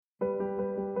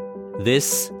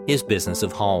This is Business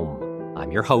of Home.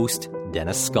 I'm your host,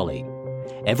 Dennis Scully.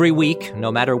 Every week,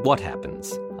 no matter what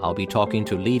happens, I'll be talking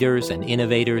to leaders and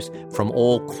innovators from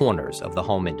all corners of the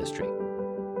home industry.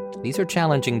 These are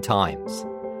challenging times.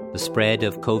 The spread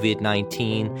of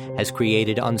COVID-19 has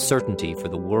created uncertainty for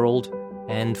the world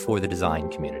and for the design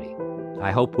community.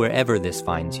 I hope wherever this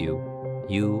finds you,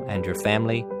 you and your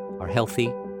family are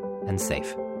healthy and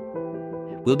safe.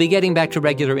 We'll be getting back to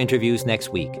regular interviews next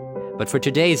week, but for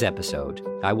today's episode,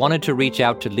 I wanted to reach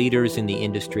out to leaders in the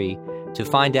industry to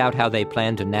find out how they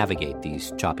plan to navigate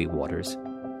these choppy waters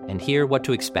and hear what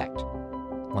to expect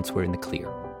once we're in the clear.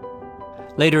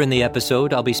 Later in the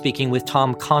episode, I'll be speaking with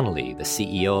Tom Connolly, the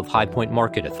CEO of High Point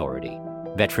Market Authority,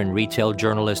 veteran retail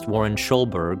journalist Warren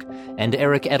Schulberg, and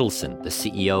Eric Edelson, the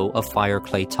CEO of Fire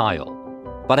Clay Tile.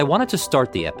 But I wanted to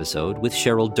start the episode with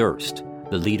Cheryl Durst,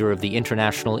 the leader of the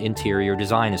International Interior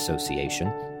Design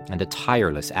Association and a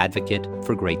tireless advocate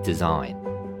for great design.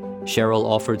 Cheryl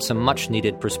offered some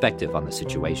much-needed perspective on the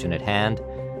situation at hand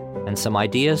and some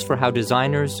ideas for how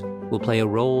designers will play a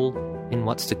role in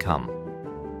what's to come.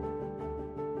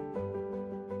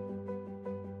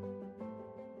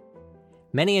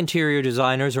 Many interior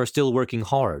designers are still working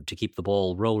hard to keep the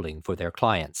ball rolling for their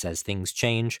clients as things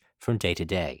change from day to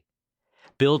day.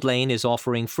 BuildLane is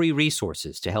offering free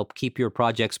resources to help keep your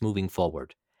projects moving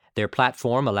forward. Their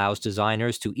platform allows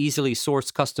designers to easily source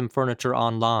custom furniture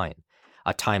online,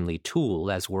 a timely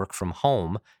tool as work from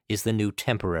home is the new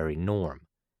temporary norm.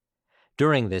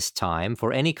 During this time,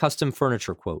 for any custom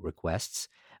furniture quote requests,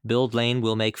 BuildLane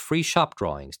will make free shop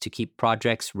drawings to keep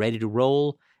projects ready to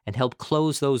roll and help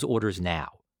close those orders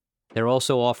now. They're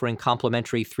also offering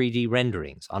complimentary 3D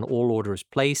renderings on all orders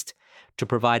placed to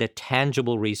provide a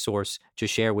tangible resource to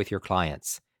share with your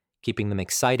clients, keeping them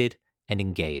excited and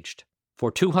engaged. For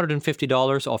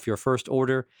 $250 off your first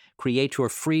order, create your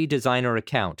free designer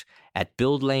account at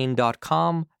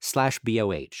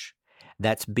buildlane.com/BOH.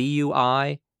 That's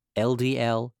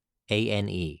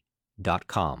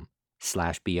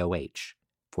BUILDLANE.com/BOH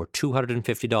for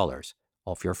 $250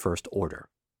 off your first order.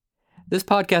 This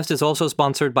podcast is also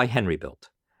sponsored by Henrybuilt.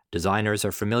 Designers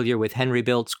are familiar with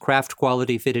Henrybuilt's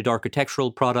craft-quality fitted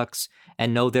architectural products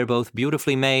and know they're both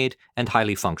beautifully made and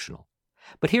highly functional.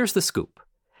 But here's the scoop.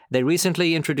 They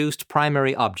recently introduced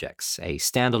Primary Objects, a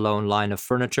standalone line of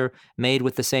furniture made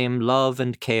with the same love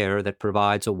and care that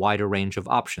provides a wider range of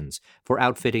options for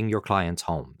outfitting your clients'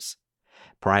 homes.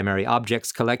 Primary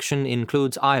Objects collection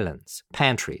includes islands,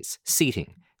 pantries,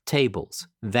 seating, tables,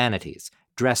 vanities,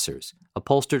 dressers,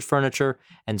 upholstered furniture,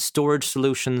 and storage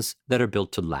solutions that are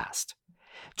built to last.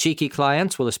 Cheeky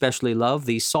clients will especially love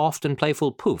the soft and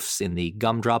playful poofs in the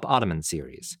Gumdrop Ottoman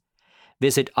series.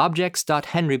 Visit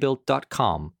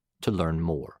objects.henrybuilt.com to learn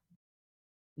more.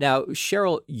 Now,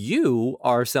 Cheryl, you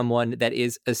are someone that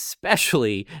is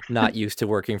especially not used to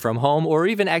working from home or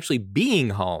even actually being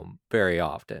home very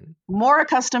often. More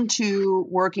accustomed to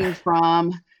working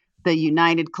from the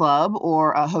United Club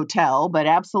or a hotel, but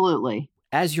absolutely.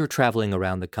 As you're traveling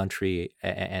around the country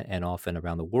and often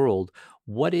around the world,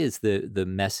 what is the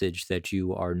message that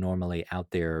you are normally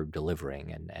out there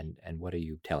delivering, and what are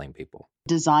you telling people?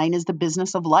 Design is the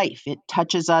business of life. It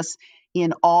touches us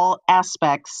in all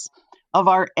aspects of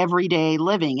our everyday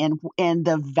living and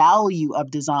the value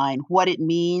of design, what it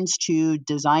means to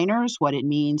designers, what it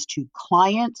means to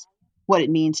clients, what it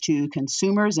means to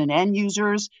consumers and end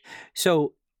users.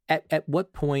 So at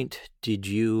what point did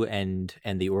you and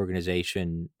the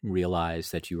organization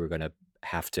realize that you were going to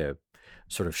have to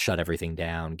sort of shut everything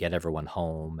down, get everyone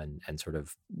home, and sort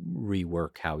of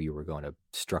rework how you were going to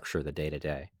structure the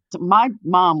day-to-day? My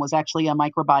mom was actually a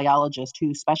microbiologist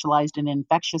who specialized in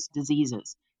infectious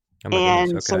diseases. Oh my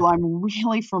goodness, okay. So I'm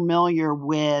really familiar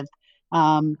with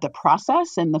the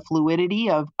process and the fluidity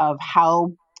of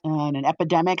how an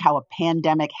epidemic, how a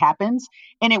pandemic happens.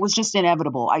 And it was just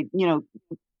inevitable.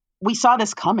 We saw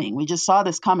this coming. We just saw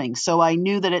this coming. So I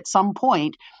knew that at some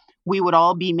point we would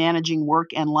all be managing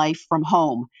work and life from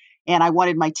home. And I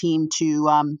wanted my team to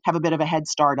have a bit of a head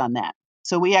start on that.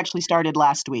 So we actually started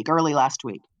early last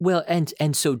week. Well,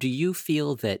 and so do you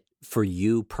feel that for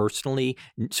you personally,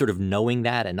 sort of knowing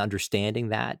that and understanding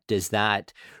that, does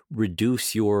that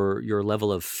reduce your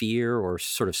level of fear or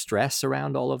sort of stress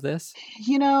around all of this?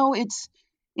 It's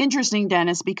interesting,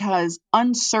 Dennis, because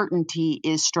uncertainty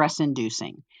is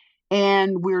stress-inducing.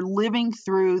 And we're living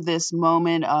through this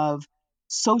moment of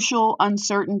social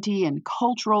uncertainty and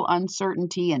cultural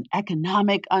uncertainty and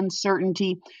economic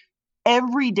uncertainty.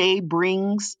 Every day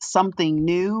brings something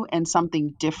new and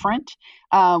something different.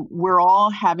 We're all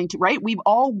having to, right? We've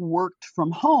all worked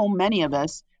from home, many of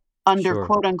us, under Sure.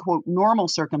 quote unquote normal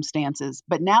circumstances.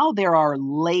 But now there are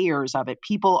layers of it.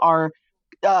 People are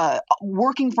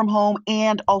working from home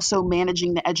and also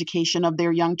managing the education of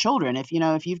their young children. If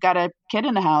you've got a kid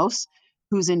in the house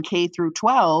who's in K through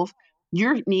 12,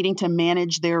 you're needing to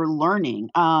manage their learning,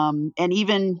 and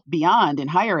even beyond in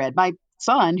higher ed. My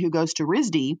son, who goes to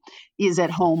RISD, is at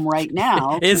home right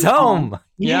now. Is Came home. home.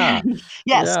 Yeah. Yeah.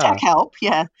 Yes, tech Yeah. help.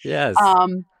 Yeah. Yes.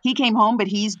 He came home, but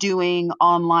he's doing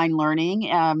online learning,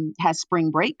 has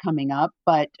spring break coming up.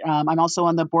 But I'm also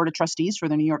on the board of trustees for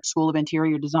the New York School of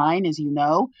Interior Design, as you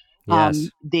know. Yes.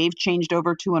 They've changed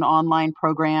over to an online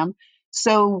program.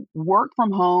 So work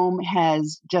from home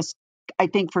has just, I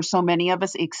think, for so many of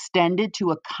us, extended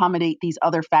to accommodate these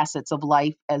other facets of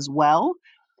life as well.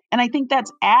 And I think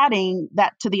that's adding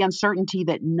that to the uncertainty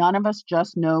that none of us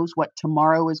just knows what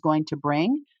tomorrow is going to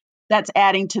bring. That's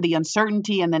adding to the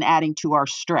uncertainty and then adding to our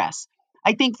stress.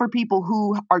 I think for people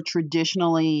who are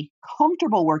traditionally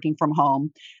comfortable working from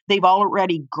home, they've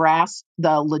already grasped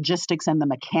the logistics and the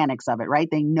mechanics of it, right?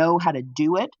 They know how to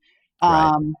do it.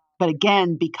 Right. But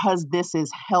again, because this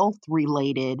is health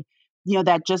related,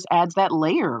 that just adds that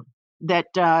layer that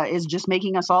is just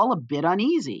making us all a bit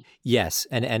uneasy. Yes,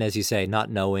 and as you say,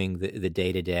 not knowing the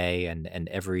day to day and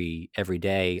every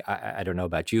day. I don't know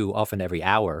about you. Often every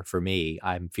hour for me,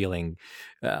 I'm feeling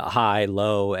high,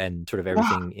 low, and sort of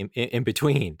everything in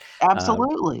between. Uh,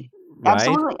 Absolutely. right?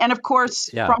 Absolutely. And of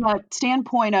course, Yeah. from a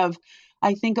standpoint of,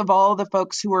 I think of all the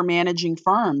folks who are managing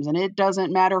firms, and it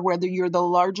doesn't matter whether you're the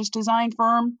largest design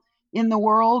firm in the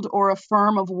world or a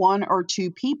firm of one or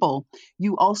two people,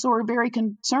 you also are very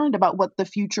concerned about what the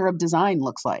future of design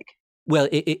looks like. Well,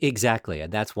 exactly,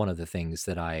 and that's one of the things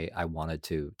that I wanted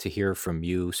to hear from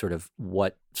you, sort of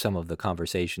what some of the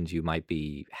conversations you might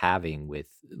be having with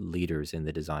leaders in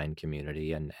the design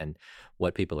community, and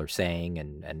what people are saying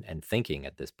and thinking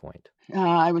at this point.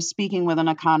 I was speaking with an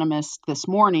economist this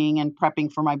morning and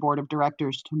prepping for my board of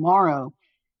directors tomorrow.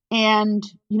 And,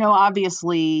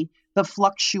 obviously, the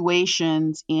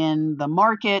fluctuations in the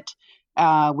market, we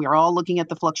are all looking at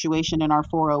the fluctuation in our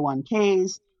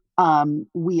 401ks.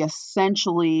 We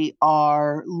essentially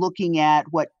are looking at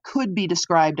what could be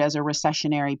described as a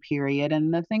recessionary period.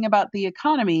 And the thing about the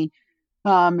economy,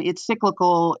 it's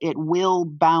cyclical. It will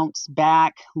bounce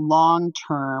back long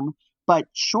term, but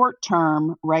short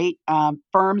term, right?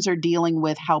 Firms are dealing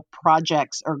with how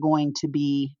projects are going to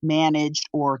be managed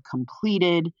or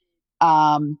completed.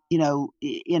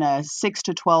 In a 6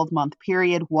 to 12 month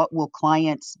period, what will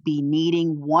clients be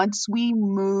needing once we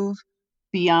move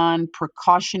beyond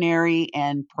precautionary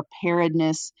and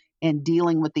preparedness and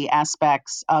dealing with the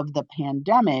aspects of the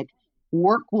pandemic?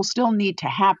 Work will still need to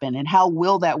happen. And how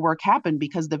will that work happen?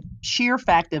 Because the sheer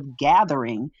fact of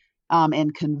gathering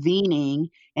and convening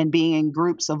and being in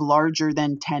groups of larger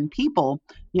than 10 people,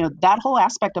 that whole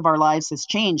aspect of our lives has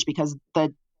changed because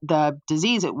the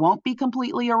disease, it won't be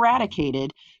completely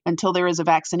eradicated until there is a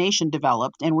vaccination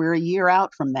developed. And we're a year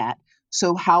out from that.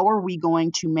 So how are we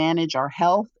going to manage our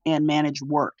health and manage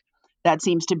work? That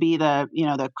seems to be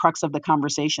the crux of the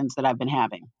conversations that I've been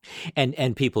having.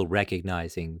 And people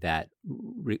recognizing that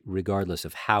regardless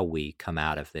of how we come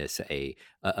out of this,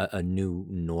 a new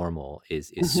normal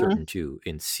is Hmm. certain to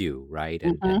ensue, right?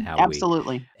 And how we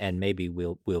Absolutely. and maybe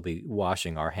we'll be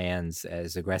washing our hands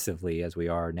as aggressively as we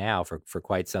are now for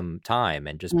quite some time,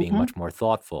 and just being Hmm. much more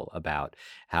thoughtful about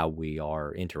how we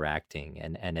are interacting.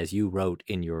 And as you wrote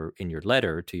in your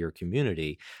letter to your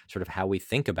community, sort of how we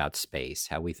think about space,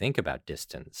 how we think about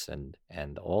distance,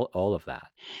 and all of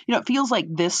that. It feels like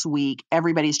this week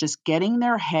everybody's just getting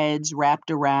their heads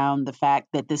wrapped around the fact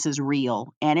that this is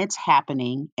real and it's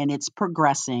happening and it's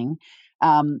progressing.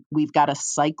 We've got to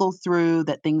cycle through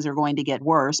that things are going to get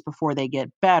worse before they get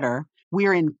better.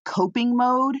 We're in coping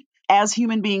mode. As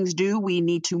human beings do, we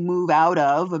need to move out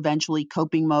of eventually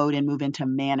coping mode and move into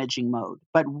managing mode.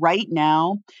 But right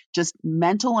now, just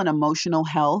mental and emotional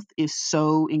health is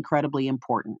so incredibly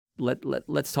important.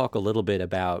 Let's talk a little bit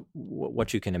about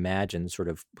what you can imagine sort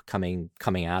of coming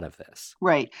out of this.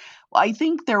 Right. Well, I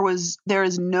think there is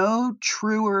no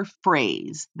truer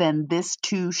phrase than "this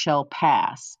too shall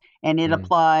pass." And it Mm,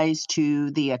 applies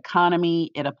to the economy,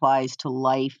 it applies to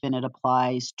life, and it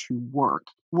applies to work.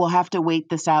 We'll have to wait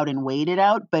this out and wait it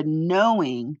out, but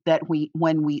knowing that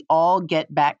when we all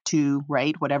get back to,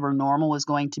 right, whatever normal is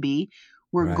going to be,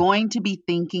 we're right. going to be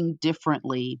thinking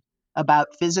differently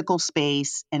about physical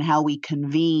space and how we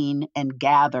convene and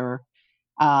gather,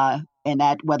 and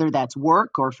that whether that's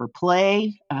work or for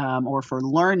play, or for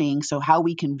learning. So how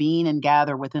we convene and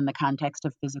gather within the context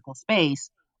of physical space.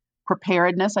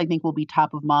 Preparedness, I think, will be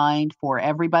top of mind for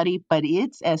everybody, but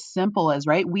it's as simple as,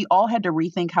 right, we all had to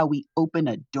rethink how we open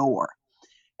a door.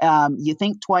 You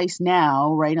think twice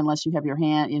now, right? Unless you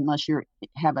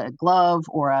have a glove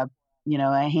or a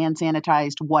hand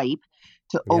sanitized wipe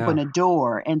to open Yeah. a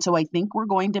door. And so I think we're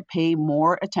going to pay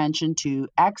more attention to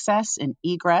access and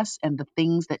egress and the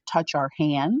things that touch our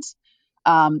hands.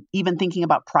 Even thinking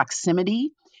about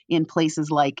proximity in places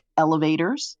like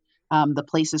elevators, the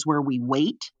places where we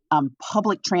wait.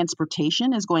 Public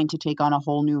transportation is going to take on a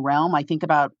whole new realm. I think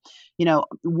about,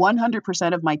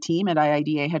 100% of my team at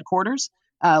IIDA headquarters,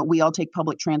 we all take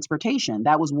public transportation.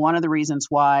 That was one of the reasons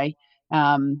why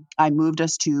I moved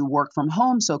us to work from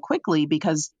home so quickly,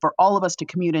 because for all of us to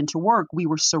commute into work, we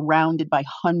were surrounded by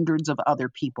hundreds of other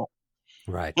people.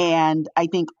 Right. And I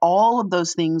think all of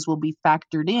those things will be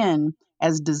factored in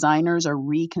as designers are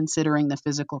reconsidering the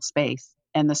physical space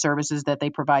and the services that they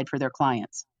provide for their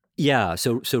clients. Yeah,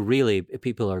 so really,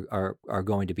 people are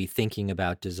going to be thinking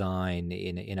about design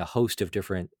in a host of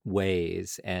different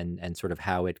ways, and sort of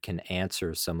how it can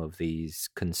answer some of these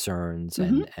concerns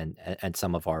Hmm. and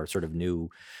some of our sort of new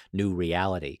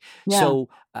reality. Yeah. So,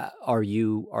 are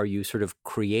you sort of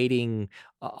creating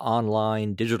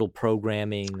online digital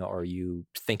programming? Are you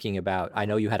thinking about? I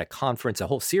know you had a conference, a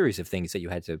whole series of things that you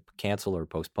had to cancel or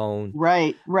postpone.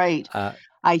 Right, right. Uh,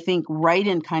 I think right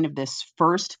in kind of this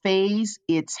first phase,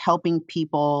 it's helping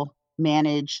people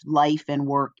manage life and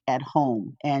work at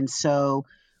home. And so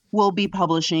we'll be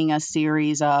publishing a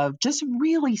series of just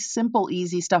really simple,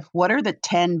 easy stuff. What are the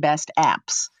 10 best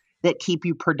apps that keep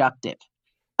you productive?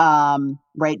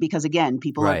 Right? Because again,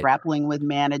 people are right. grappling with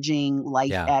managing life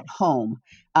Yeah. at home.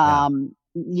 Yeah.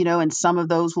 And some of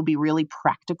those will be really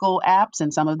practical apps,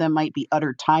 and some of them might be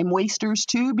utter time wasters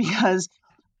too, because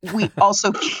we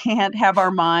also can't have our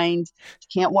minds,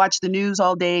 you can't watch the news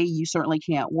all day. You certainly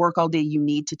can't work all day. You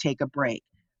need to take a break.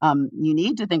 You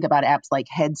need to think about apps like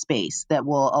Headspace that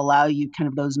will allow you kind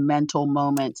of those mental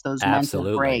moments, those mental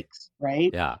Absolutely. breaks, right?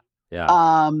 Yeah. Yeah.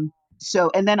 Um,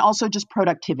 and then also just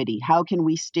productivity. How can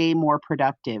we stay more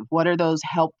productive? What are those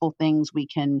helpful things we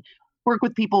can work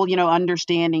with people,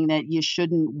 understanding that you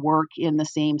shouldn't work in the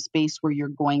same space where you're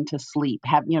going to sleep,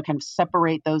 kind of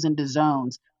separate those into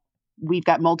zones. We've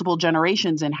got multiple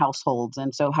generations in households.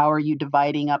 And so how are you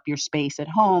dividing up your space at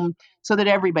home so that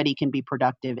everybody can be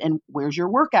productive? And where's your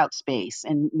workout space?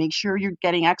 And make sure you're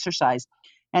getting exercise.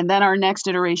 And then our next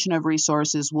iteration of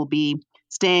resources will be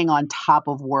staying on top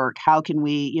of work. How can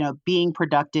we, being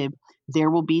productive? There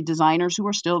will be designers who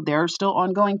there are still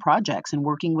ongoing projects and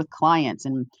working with clients.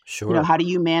 And, Sure. how do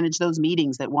you manage those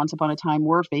meetings that once upon a time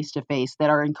were face to face that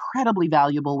are incredibly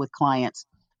valuable with clients?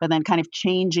 But then kind of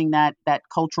changing that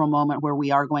cultural moment where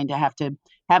we are going to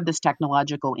have this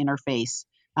technological interface.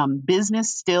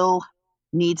 Business still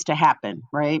needs to happen,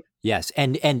 right? Yes,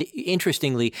 and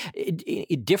interestingly,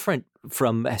 different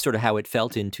from sort of how it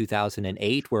felt in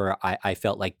 2008, where I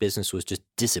felt like business was just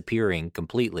disappearing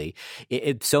completely.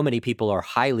 So many people are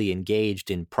highly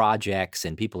engaged in projects,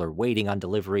 and people are waiting on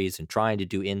deliveries and trying to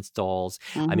do installs.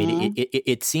 I mean, Mm-hmm.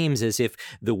 it seems as if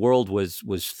the world was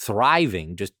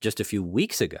thriving just a few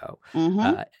weeks ago. Mm-hmm.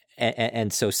 Uh,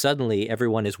 and so suddenly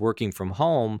everyone is working from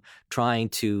home, trying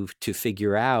to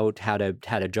figure out how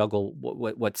to juggle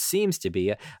what seems to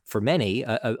be for many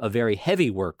a very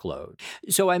heavy workload.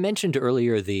 So I mentioned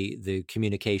earlier the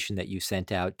communication that you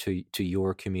sent out to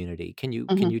your community. Can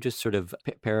Mm-hmm. you just sort of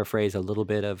paraphrase a little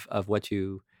bit of what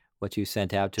you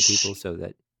sent out to people so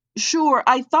that Sure.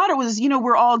 I thought it was,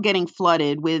 we're all getting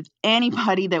flooded with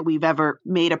anybody that we've ever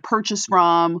made a purchase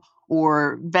from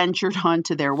or ventured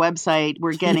onto their website.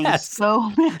 We're getting yes,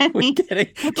 so we're many.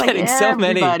 It's like getting so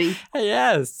many. everybody.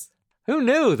 Yes. Who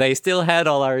knew they still had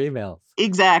all our emails?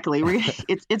 Exactly.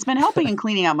 It's been helping in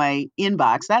cleaning out my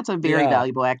inbox. That's a very Yeah.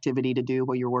 valuable activity to do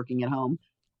while you're working at home.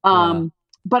 Yeah.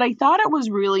 But I thought it was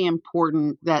really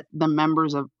important that the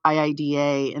members of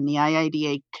IIDA and the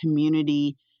IIDA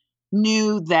community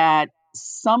knew that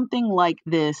something like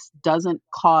this doesn't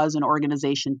cause an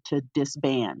organization to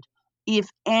disband. If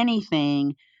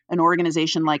anything, an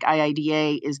organization like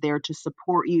IIDA is there to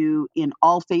support you in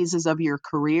all phases of your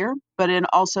career, but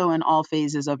also in all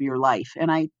phases of your life.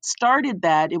 And I started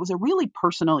that, it was a really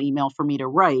personal email for me to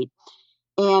write.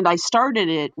 And I started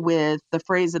it with the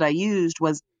phrase that I used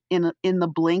was in the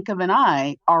blink of an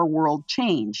eye, our world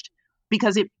changed,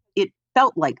 because it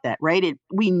felt like that, right?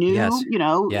 We knew, Yes.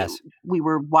 Yes. we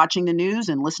were watching the news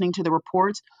and listening to the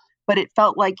reports, but it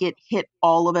felt like it hit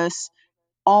all of us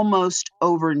almost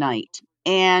overnight.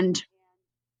 And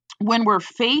when we're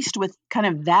faced with kind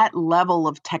of that level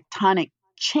of tectonic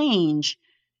change,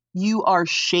 you are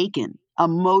shaken.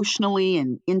 emotionally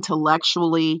and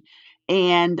intellectually.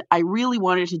 And I really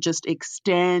wanted to just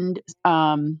extend,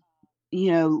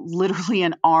 literally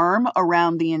my arms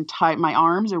around the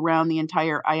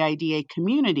entire IIDA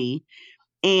community.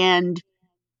 And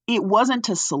it wasn't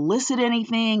to solicit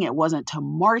anything. It wasn't to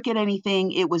market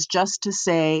anything. It was just to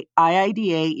say,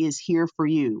 IIDA is here for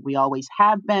you. We always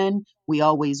have been. We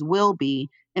always will be.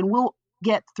 And we'll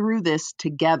get through this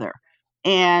together.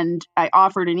 And I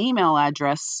offered an email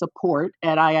address,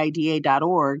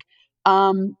 support@iida.org,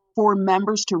 for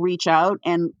members to reach out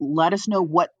and let us know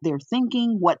what they're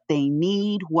thinking, what they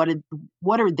need, what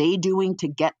are they doing to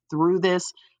get through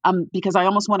this. Because I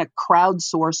almost want to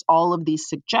crowdsource all of these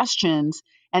suggestions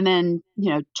and then,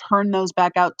 turn those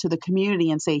back out to the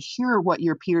community and say, here are what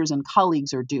your peers and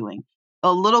colleagues are doing.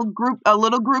 A little group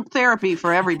therapy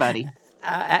for everybody.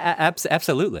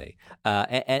 Absolutely.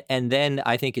 And then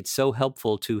I think it's so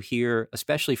helpful to hear,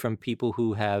 especially from people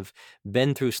who have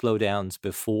been through slowdowns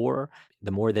before,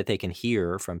 the more that they can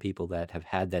hear from people that have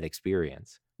had that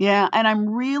experience. Yeah, and I'm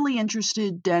really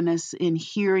interested, Dennis, in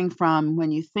hearing from,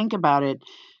 when you think about it,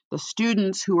 the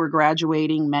students who are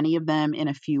graduating, many of them in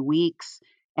a few weeks,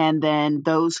 and then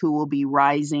those who will be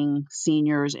rising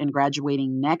seniors and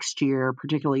graduating next year,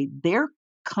 particularly, they're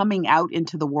coming out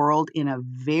into the world in a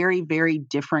very, very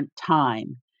different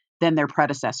time than their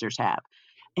predecessors have.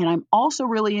 And I'm also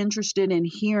really interested in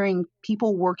hearing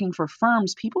people working for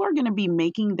firms. People are going to be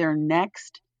making their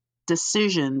next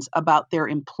decisions about their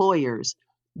employers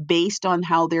based on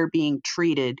how they're being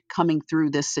treated coming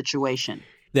through this situation.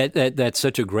 That's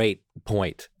such a great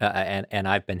point. And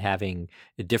I've been having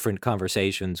different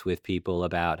conversations with people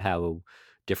about how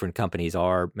different companies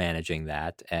are managing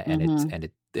that, and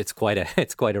it's quite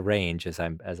a range, as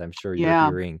I'm sure you're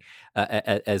hearing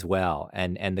as well.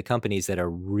 And the companies that are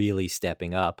really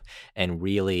stepping up and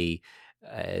really,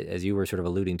 as you were sort of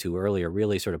alluding to earlier,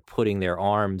 really sort of putting their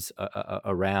arms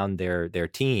around their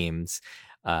teams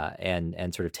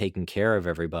and sort of taking care of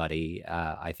everybody,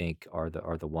 I think are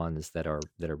the ones that are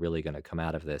really going to come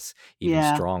out of this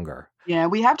even stronger. Yeah,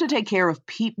 we have to take care of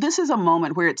people. This is a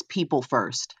moment where it's people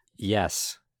first.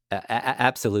 Yes.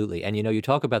 Absolutely. And, you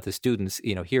talk about the students,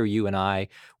 here you and I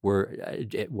were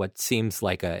what seems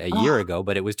like a year ago,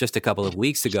 but it was just a couple of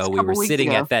weeks ago. We were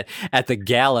sitting at the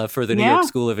gala for the New York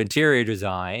School of Interior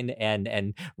Design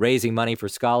and raising money for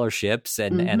scholarships.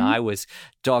 And I was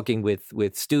talking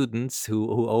with students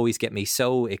who always get me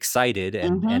so excited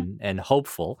and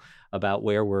hopeful about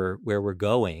where we're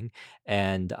going.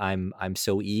 And I'm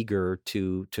so eager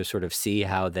to sort of see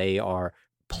how they are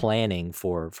planning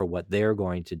for what they're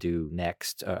going to do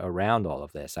next around all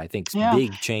of this. I think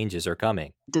big changes are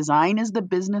coming. Design is the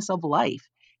business of life.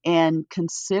 And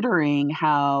considering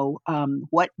how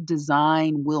what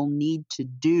design will need to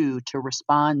do to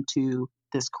respond to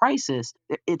this crisis,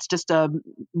 it's just a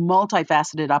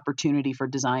multifaceted opportunity for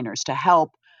designers to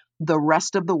help the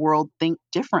rest of the world think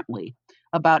differently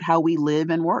about how we live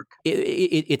and work.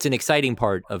 It's an exciting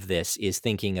part of this is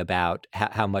thinking about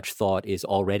how much thought is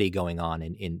already going on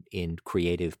in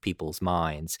creative people's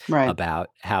minds about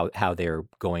how they're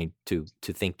going to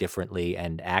think differently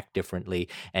and act differently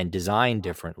and design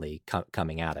differently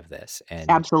coming out of this. And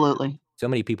absolutely. So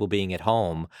many people being at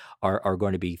home are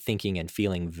going to be thinking and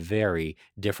feeling very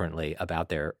differently about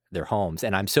their homes.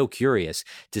 And I'm so curious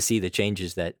to see the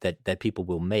changes that people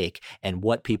will make and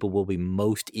what people will be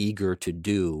most eager to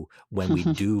do when we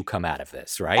do come out of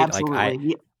this, right?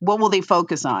 Absolutely. What will they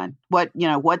focus on?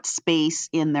 What space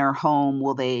in their home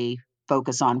will they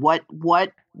focus on? What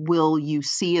will you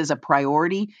see as a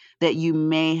priority that you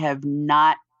may have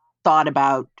not thought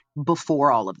about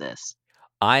before all of this?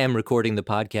 I am recording the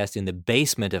podcast in the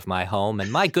basement of my home,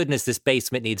 and my goodness, this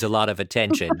basement needs a lot of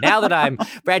attention. Now that I'm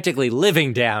practically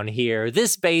living down here,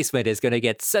 this basement is going to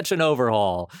get such an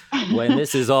overhaul when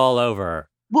this is all over.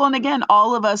 Well, and again,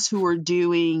 all of us who are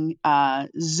doing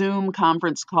Zoom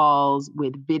conference calls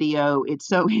with video, it's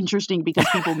so interesting because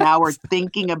people now are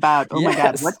thinking about, oh my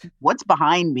God, what's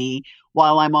behind me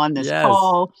while I'm on this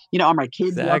call? Are my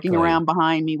kids walking around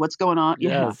behind me? What's going on?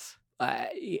 Yes.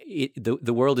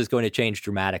 The world is going to change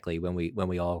dramatically when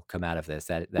we all come out of this.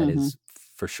 That is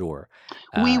for sure.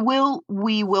 We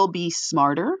will be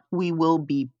smarter. We will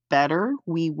be better.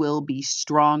 We will be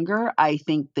stronger. I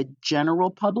think the general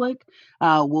public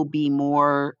will be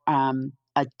more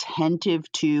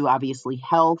attentive to obviously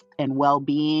health and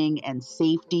well-being and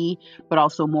safety, but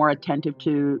also more attentive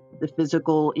to the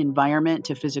physical environment,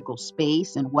 to physical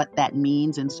space, and what that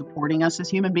means in supporting us as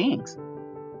human beings.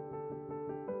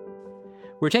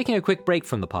 We're taking a quick break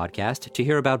from the podcast to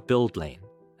hear about BuildLane,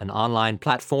 an online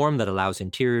platform that allows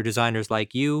interior designers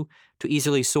like you to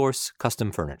easily source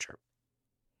custom furniture.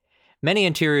 Many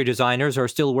interior designers are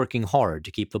still working hard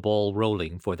to keep the ball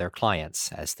rolling for their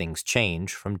clients as things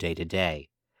change from day to day.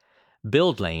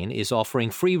 BuildLane is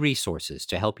offering free resources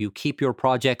to help you keep your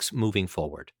projects moving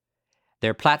forward.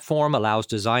 Their platform allows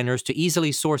designers to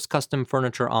easily source custom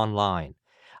furniture online,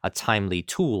 a timely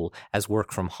tool as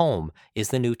work from home is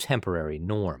the new temporary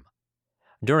norm.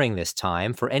 During this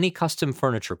time, for any custom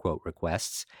furniture quote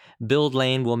requests,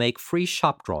 BuildLane will make free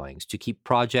shop drawings to keep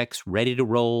projects ready to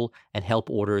roll and help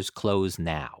orders close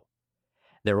now.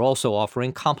 They're also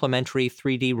offering complimentary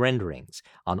 3D renderings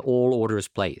on all orders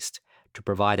placed to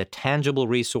provide a tangible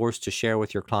resource to share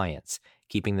with your clients,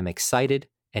 keeping them excited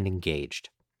and engaged.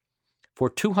 For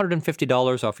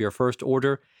 $250 off your first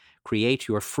order, create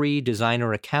your free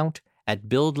designer account at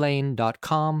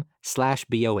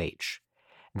buildlane.com/BOH.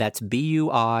 That's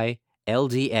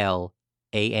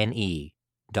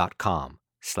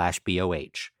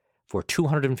BUILDLANE.com/BOH for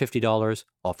 $250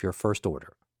 off your first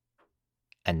order.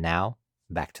 And now,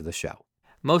 back to the show.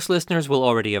 Most listeners will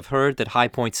already have heard that High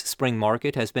Point's spring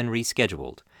market has been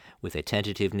rescheduled, with a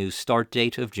tentative new start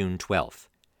date of June 12th.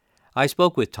 I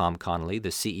spoke with Tom Connolly,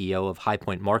 the CEO of High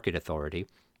Point Market Authority,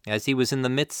 as he was in the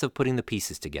midst of putting the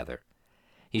pieces together.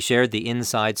 He shared the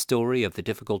inside story of the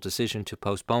difficult decision to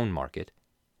postpone market,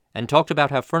 and talked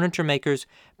about how furniture makers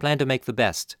plan to make the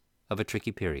best of a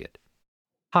tricky period.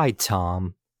 Hi,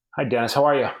 Tom. Hi, Dennis. How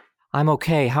are you? I'm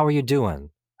okay. How are you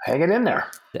doing? Hanging in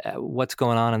there. What's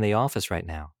going on in the office right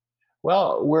now?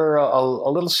 Well, we're a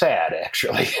little sad,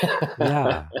 actually.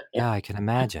 Yeah, I can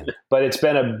imagine. But it's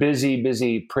been a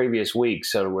busy previous week,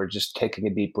 so we're just taking a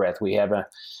deep breath. We have an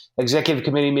executive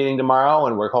committee meeting tomorrow,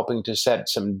 and we're hoping to set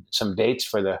some dates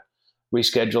for the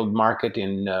rescheduled market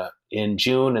in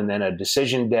June, and then a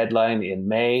decision deadline in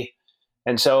May.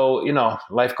 And so,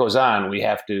 life goes on. We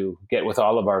have to get with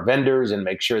all of our vendors and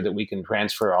make sure that we can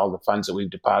transfer all the funds that we've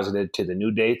deposited to the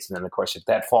new dates. And then, of course, if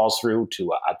that falls through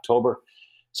to October.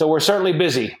 So we're certainly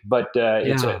busy, but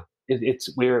we're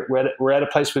at a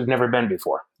place we've never been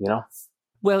before,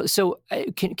 Well, so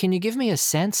can you give me a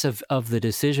sense of the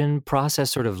decision process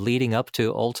sort of leading up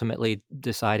to ultimately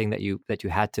deciding that you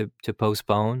had to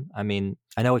postpone? I mean,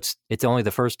 I know it's only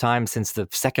the first time since the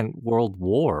Second World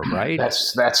War, right?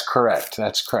 That's correct.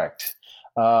 That's correct.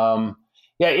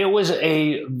 It was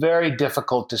a very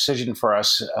difficult decision for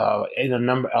us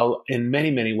in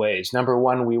many ways. Number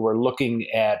one, we were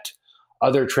looking at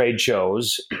other trade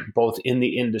shows, both in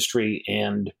the industry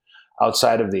and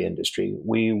outside of the industry.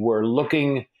 We were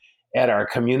looking at our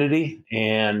community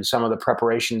and some of the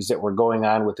preparations that were going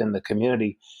on within the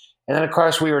community. And then, of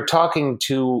course, we were talking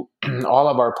to all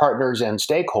of our partners and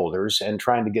stakeholders and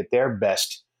trying to get their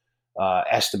best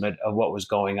estimate of what was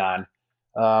going on.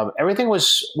 Everything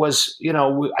was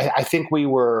I think we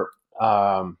were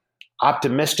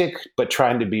optimistic, but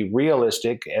trying to be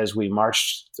realistic as we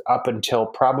marched up until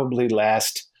probably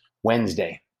last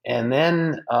Wednesday. And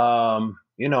then,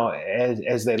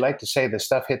 as they like to say, the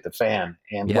stuff hit the fan.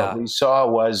 And what we saw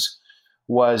was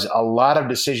a lot of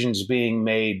decisions being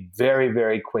made very,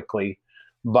 very quickly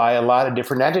by a lot of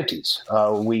different entities.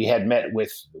 We had met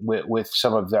with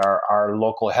some of our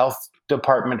local health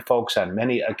department folks on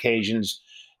many occasions.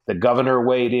 The governor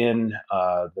weighed in.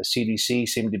 The CDC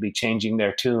seemed to be changing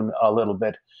their tune a little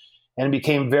bit. And it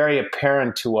became very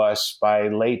apparent to us by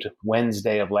late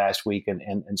Wednesday of last week, and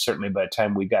certainly by the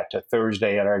time we got to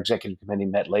Thursday, and our executive committee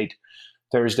met late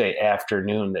Thursday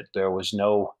afternoon, that there was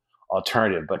no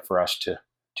alternative but for us to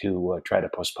try to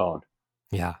postpone.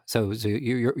 Yeah. So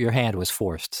your hand was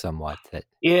forced somewhat.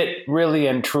 It really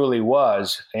and truly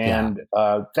was. And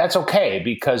that's okay,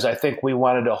 because I think we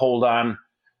wanted to hold on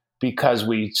because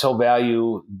we so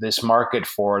value this market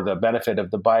for the benefit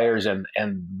of the buyers and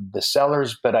the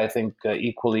sellers, but I think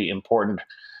equally important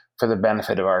for the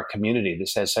benefit of our community.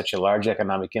 This has such a large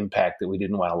economic impact that we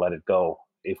didn't want to let it go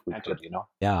if we could,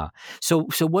 Yeah. So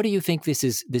what do you think this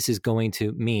is going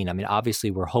to mean? I mean,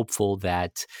 obviously we're hopeful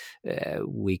that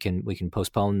we can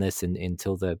postpone this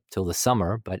until the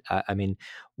summer, but I mean,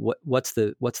 what's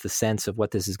the sense of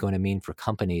what this is going to mean for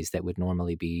companies that would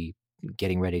normally be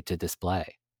getting ready to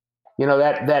display?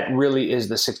 That really is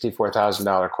the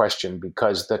 $64,000 question,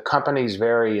 because the companies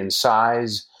vary in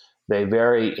size. They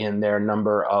vary in their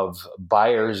number of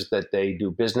buyers that they do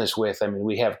business with. I mean,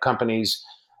 we have companies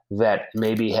that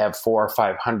maybe have 400 or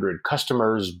 500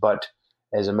 customers, but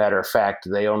as a matter of fact,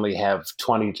 they only have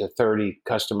 20 to 30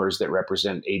 customers that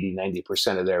represent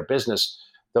 80-90% of their business.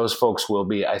 Those folks will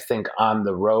be, I think, on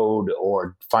the road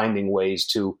or finding ways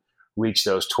to reach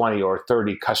those 20 or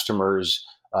 30 customers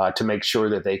to make sure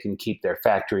that they can keep their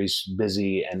factories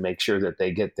busy and make sure that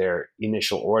they get their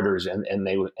initial orders, and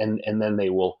then they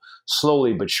will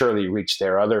slowly but surely reach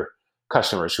their other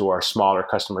customers who are smaller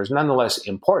customers, nonetheless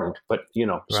important, but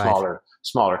Right.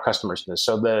 smaller customers.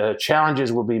 So the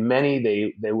challenges will be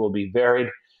many. They will be varied,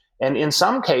 and in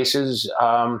some cases,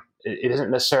 it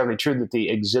isn't necessarily true that the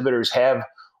exhibitors have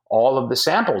all of the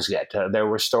samples yet. There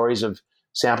were stories of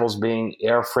samples being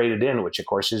air freighted in, which of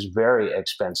course is very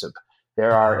expensive.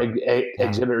 There are Yeah.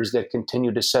 exhibitors that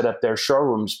continue to set up their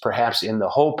showrooms, perhaps in the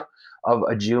hope of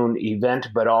a June event,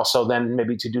 but also then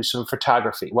maybe to do some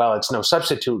photography. Well, it's no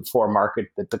substitute for a market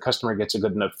that the customer gets a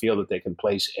good enough feel that they can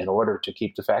place in order to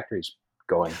keep the factories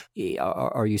going.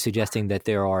 Are you suggesting that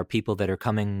there are people that are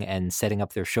coming and setting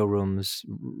up their showrooms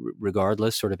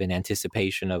regardless, sort of in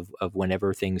anticipation of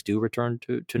whenever things do return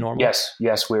to normal? Yes,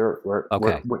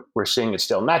 Okay. we're seeing it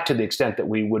still, not to the extent that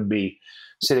we would be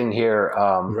sitting here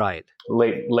Right.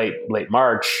 late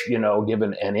March,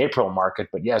 given an April market.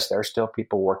 But yes, there are still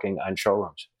people working on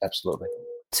showrooms. Absolutely.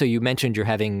 So you mentioned you're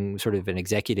having sort of an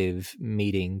executive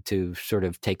meeting to sort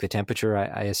of take the temperature,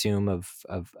 I assume, of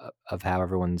how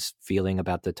everyone's feeling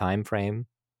about the time frame.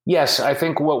 Yes, I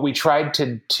think what we tried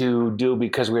to do,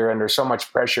 because we were under so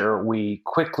much pressure, we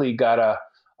quickly got a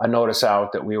notice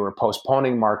out that we were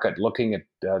postponing market, looking at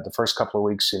the first couple of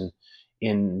weeks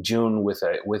in June with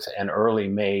an early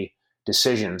May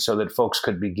decision, so that folks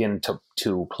could begin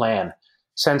to plan.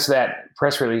 Since that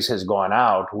press release has gone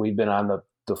out, we've been on the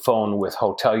phone with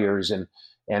hoteliers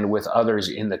and with others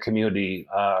in the community,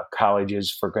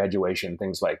 colleges for graduation,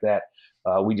 things like that.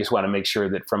 We just want to make sure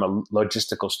that from a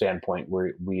logistical standpoint,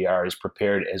 we are as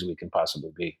prepared as we can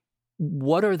possibly be.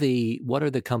 What are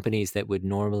the companies that would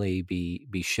normally be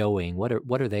showing?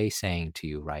 What are they saying to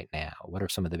you right now? What are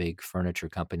some of the big furniture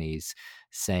companies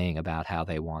saying about how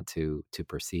they want to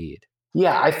proceed?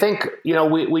 Yeah, I think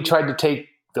we tried to take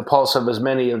the pulse of as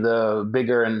many of the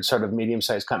bigger and sort of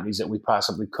medium-sized companies that we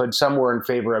possibly could. Some were in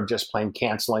favor of just plain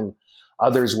canceling.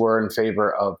 Others were in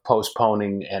favor of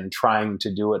postponing and trying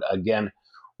to do it again.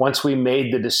 Once we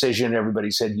made the decision,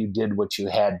 everybody said, you did what you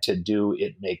had to do.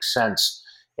 It makes sense.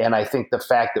 And I think the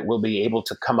fact that we'll be able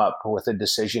to come up with a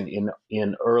decision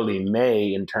in early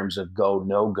May in terms of go,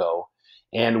 no go,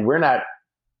 and we're not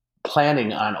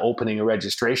planning on opening a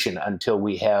registration until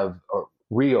we have, or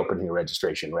reopening a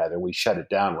registration rather, we shut it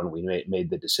down when we made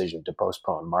the decision to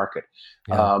postpone market.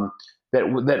 Yeah.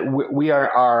 That we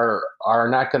are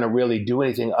not going to really do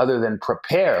anything other than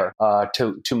prepare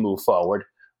to move forward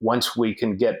once we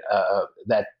can get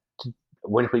that.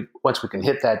 Once we can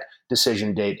hit that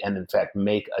decision date and in fact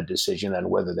make a decision on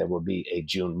whether there will be a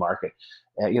June market.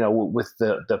 With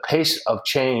the pace of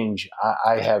change,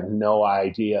 I have no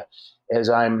idea. As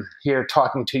I'm here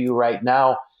talking to you right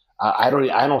now, I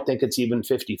don't think it's even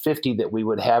 50-50 that we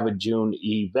would have a June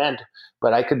event,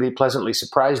 but I could be pleasantly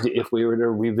surprised if we were to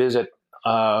revisit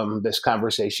this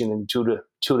conversation in 2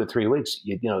 to 3 weeks.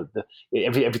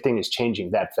 Everything is changing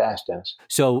that fast, Dennis.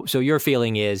 So your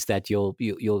feeling is that you'll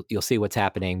see what's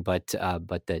happening, but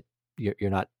that you're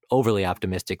not overly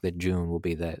optimistic that June will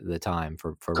be the time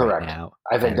for Correct. Right now.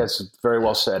 I think that's very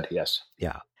well said. Yes.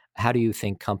 Yeah. How do you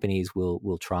think companies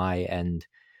will try and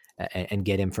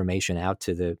get information out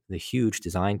to the huge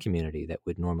design community that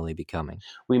would normally be coming?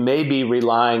 We may be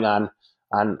relying on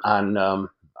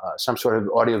some sort of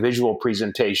audiovisual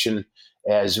presentation,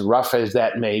 as rough as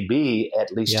that may be,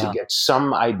 at least to get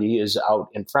some ideas out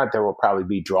in front. There will probably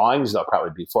be drawings. There'll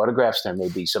probably be photographs. There may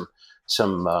be some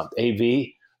AV.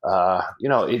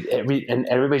 And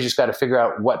everybody's just got to figure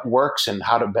out what works and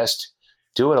how to best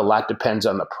do it. A lot depends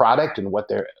on the product and what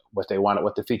they want,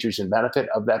 what the features and benefit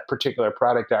of that particular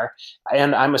product are.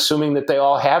 And I'm assuming that they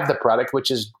all have the product,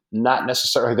 which is not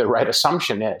necessarily the right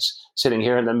assumption is sitting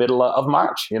here in the middle of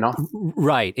March,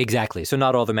 Right, exactly. So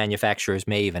not all the manufacturers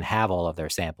may even have all of their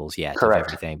samples yet. Correct.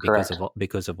 Of everything Correct.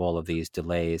 because of all of these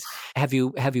delays. Have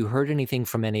you heard anything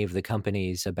from any of the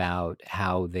companies about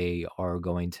how they are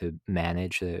going to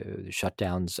manage the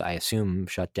shutdowns? I assume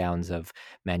shutdowns of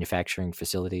manufacturing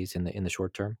facilities in the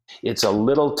short term. It's a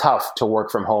little tough to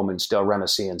work from home and still run a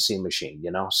CNC machine,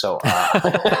 So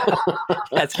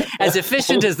as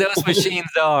efficient as those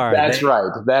machines are. That's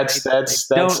right. They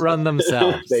don't run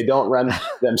themselves. They don't run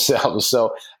themselves.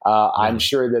 So I'm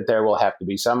sure that there will have to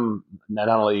be some. Not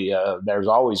only there's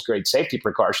always great safety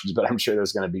precautions, but I'm sure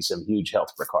there's going to be some huge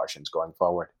health precautions going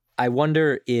forward. I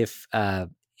wonder if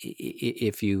you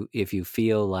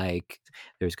feel like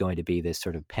there's going to be this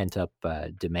sort of pent up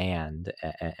demand,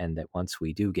 and that once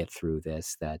we do get through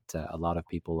this, that a lot of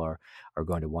people are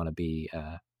going to want to be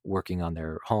working on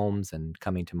their homes and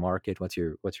coming to market. What's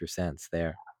your sense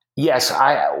there? Yes,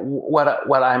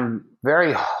 what I'm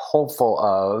very hopeful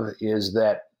of is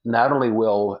that not only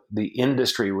will the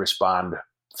industry respond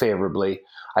favorably,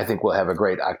 I think we'll have a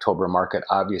great October market,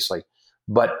 obviously,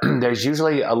 but there's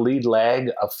usually a lead lag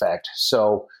effect.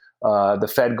 So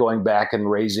the Fed going back and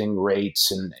raising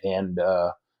rates and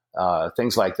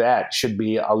things like that should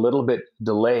be a little bit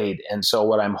delayed. And so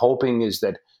what I'm hoping is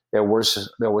that there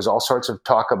was all sorts of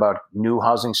talk about new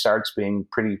housing starts being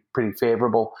pretty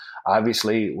favorable.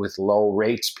 Obviously, with low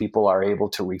rates, people are able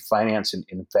to refinance.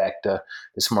 In fact,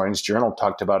 this morning's Journal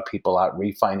talked about people out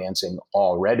refinancing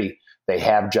already. They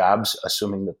have jobs,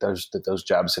 assuming that those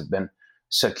jobs have been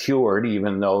secured,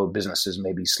 even though businesses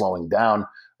may be slowing down.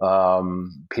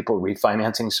 People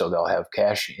refinancing, so they'll have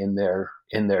cash in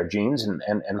their jeans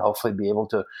and hopefully be able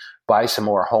to buy some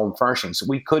more home furnishings.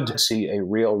 We could see a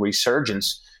real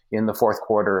resurgence in the fourth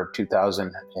quarter of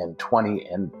 2020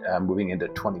 and moving into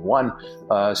 21,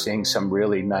 seeing some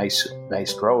really nice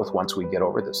growth once we get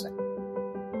over this thing.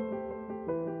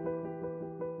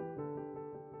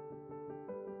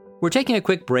 We're taking a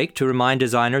quick break to remind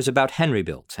designers about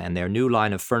Henrybuilt and their new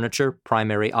line of furniture,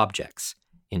 Primary Objects.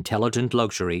 Intelligent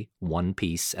luxury, one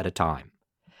piece at a time.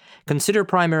 Consider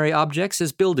Primary Objects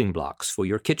as building blocks for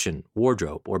your kitchen,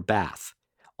 wardrobe, or bath.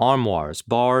 Armoires,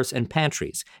 bars, and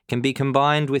pantries can be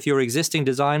combined with your existing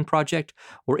design project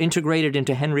or integrated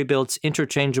into Henrybuilt's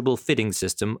interchangeable fitting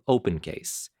system,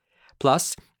 OpenCase.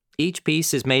 Plus, each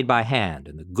piece is made by hand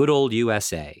in the good old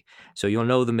USA, so you'll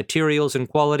know the materials and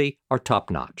quality are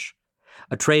top-notch.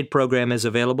 A trade program is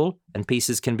available, and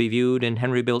pieces can be viewed in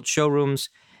Henrybuilt showrooms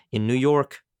in New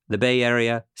York, the Bay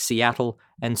Area, Seattle,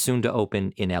 and soon to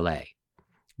open in LA.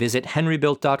 Visit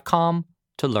henrybuilt.com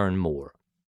to learn more.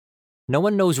 No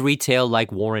one knows retail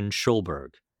like Warren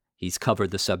Schulberg. He's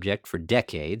covered the subject for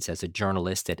decades as a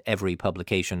journalist at every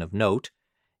publication of note,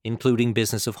 including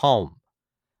Business of Home.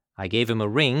 I gave him a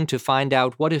ring to find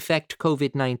out what effect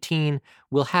COVID-19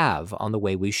 will have on the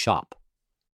way we shop.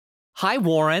 Hi,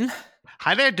 Warren.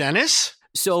 Hi there, Dennis.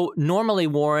 So normally,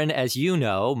 Warren, as you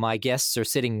know, my guests are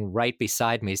sitting right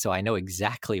beside me, so I know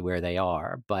exactly where they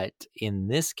are. But in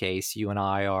this case, you and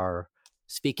I are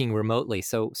speaking remotely.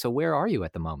 So where are you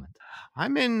at the moment?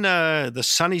 I'm in the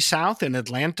sunny South in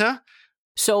Atlanta.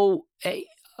 So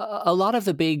a lot of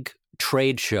the big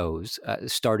trade shows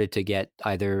started to get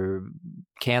either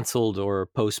canceled or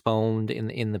postponed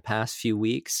in the past few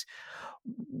weeks.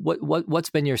 What's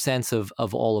been your sense of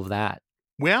all of that?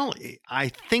 Well, I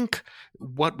think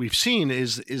what we've seen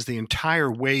is the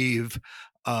entire wave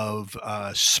of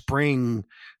spring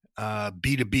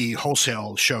B2B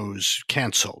wholesale shows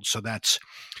canceled. So that's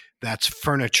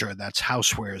furniture, that's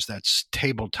housewares, that's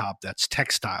tabletop, that's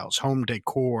textiles, home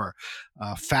decor,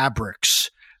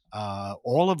 fabrics.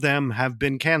 All of them have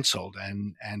been canceled,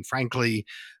 and frankly,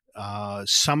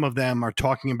 some of them are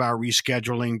talking about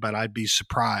rescheduling, but I'd be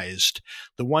surprised.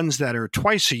 The ones that are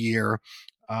twice a year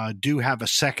do have a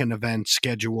second event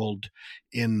scheduled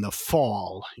in the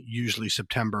fall, usually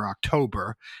September,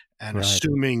 October. And Right.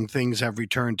 Assuming things have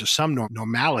returned to some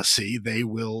normalcy,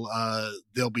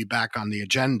 they'll be back on the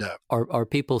agenda. Are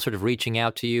people sort of reaching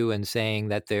out to you and saying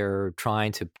that they're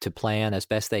trying to plan as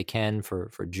best they can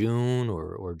for June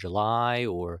or July,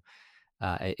 or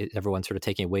is everyone sort of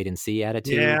taking a wait and see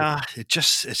attitude? Yeah,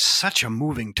 it's such a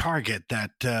moving target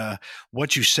that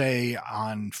what you say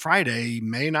on Friday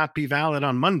may not be valid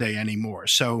on Monday anymore.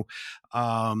 So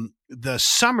the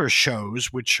summer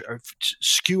shows, which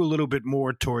skew a little bit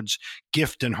more towards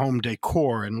gift and home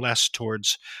decor and less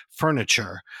towards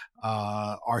furniture,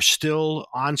 are still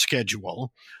on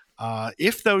schedule.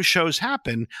 If those shows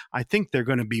happen, I think they're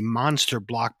going to be monster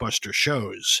blockbuster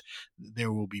shows.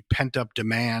 There will be pent-up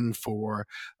demand for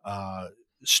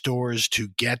stores to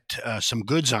get some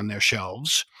goods on their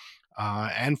shelves,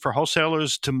 and for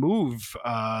wholesalers to move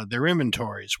their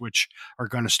inventories, which are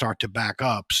going to start to back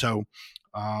up. So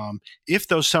if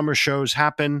those summer shows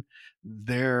happen,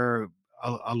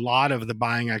 a lot of the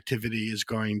buying activity is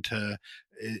going to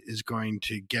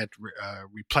get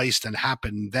replaced and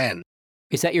happen then.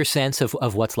 Is that your sense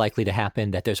of what's likely to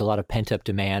happen, that there's a lot of pent-up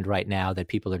demand right now, that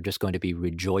people are just going to be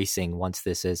rejoicing once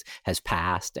this has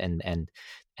passed, and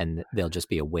there'll just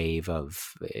be a wave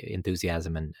of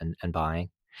enthusiasm and buying?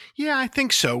 Yeah, I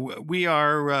think so. We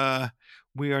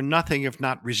are nothing if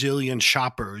not resilient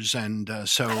shoppers, and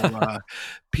so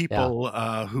people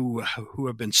who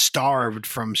have been starved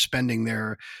from spending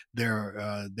their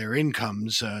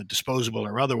incomes, disposable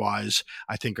or otherwise,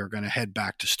 I think are going to head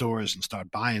back to stores and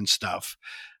start buying stuff.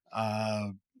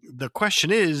 The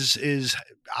question is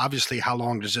obviously, how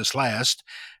long does this last,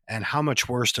 and how much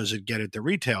worse does it get at the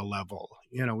retail level?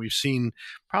 You know, we've seen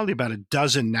probably about a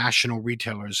dozen national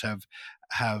retailers have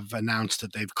announced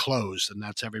that they've closed, and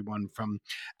that's everyone from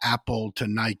Apple to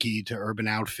Nike to Urban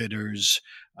Outfitters,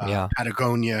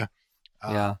 Patagonia.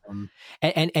 Yeah.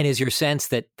 And is your sense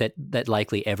that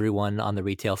likely everyone on the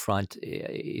retail front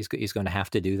is going to have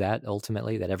to do that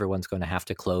ultimately, that everyone's going to have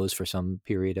to close for some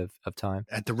period of time?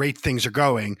 At the rate things are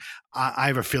going, I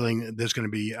have a feeling there's going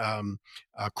to be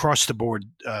across the board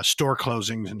store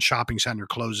closings and shopping center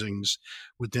closings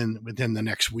within the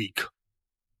next week.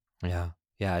 Yeah.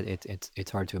 Yeah, it's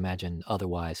hard to imagine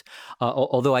otherwise.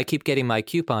 Although I keep getting my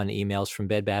coupon emails from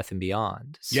Bed Bath &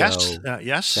 Beyond. So yes.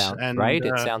 Right?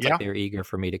 It sounds yeah. like they're eager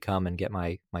for me to come and get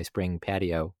my spring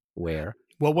patio wear.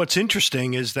 Well, what's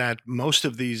interesting is that most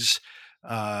of these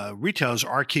retailers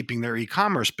are keeping their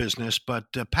e-commerce business, but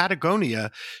Patagonia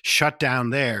shut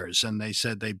down theirs, and they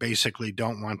said they basically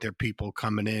don't want their people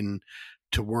coming in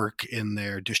to work in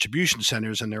their distribution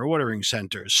centers and their ordering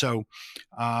centers. So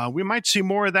we might see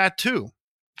more of that too.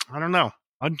 I don't know.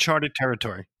 Uncharted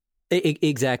territory.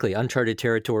 Exactly. Uncharted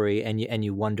territory. And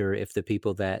you wonder if the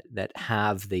people that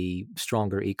have the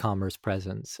stronger e-commerce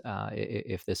presence,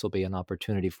 if this will be an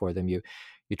opportunity for them. You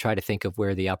try to think of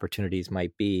where the opportunities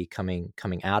might be coming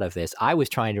out of this. I was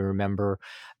trying to remember,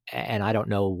 and I don't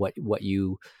know what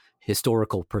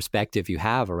historical perspective you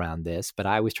have around this, but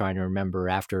I was trying to remember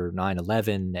after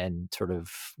 9/11 and sort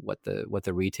of what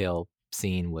the retail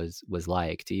scene was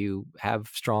like. Do you have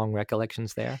strong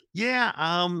recollections there? Yeah,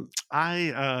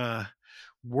 I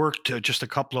worked just a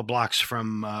couple of blocks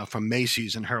from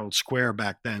Macy's and Herald Square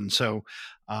back then, so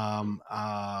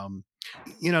there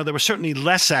was certainly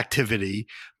less activity,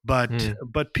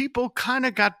 but people kind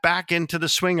of got back into the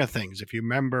swing of things. If you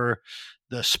remember,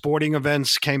 the sporting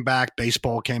events came back,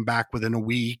 baseball came back within a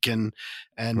week, and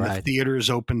Right. the theaters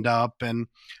opened up, and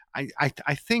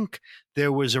I think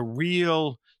there was a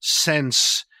real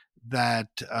sense that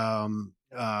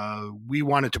we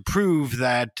wanted to prove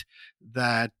that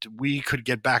we could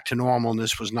get back to normal, and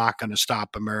this was not going to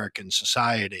stop American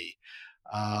society.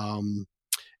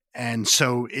 And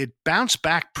so it bounced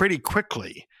back pretty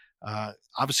quickly.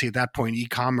 Obviously, at that point,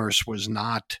 e-commerce was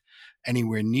not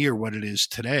anywhere near what it is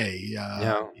today.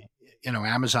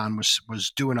 Amazon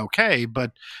was doing okay,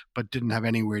 but didn't have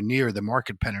anywhere near the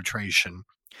market penetration.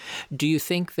 Do you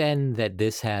think then that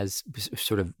this has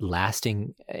sort of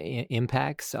lasting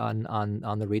impacts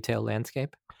on the retail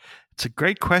landscape? It's a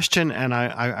great question, and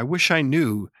I wish I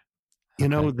knew. You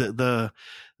know, the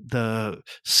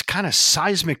kind of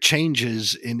seismic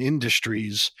changes in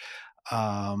industries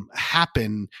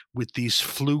happen with these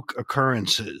fluke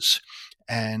occurrences,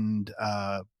 and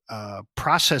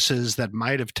processes that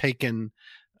might have taken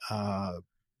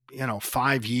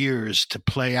 5 years to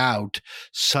play out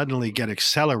suddenly get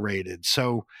accelerated.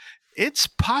 So it's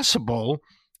possible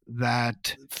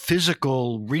that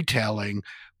physical retailing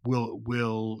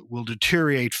will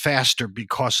deteriorate faster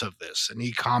because of this, and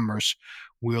e-commerce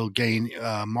will gain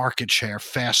market share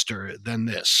faster than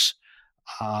this.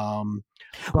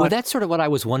 Well, that's sort of what I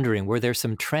was wondering. Were there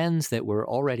some trends that were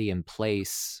already in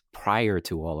place prior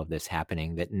to all of this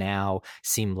happening that now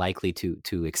seem likely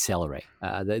to accelerate?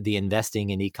 The investing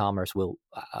in e-commerce will,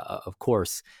 of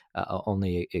course,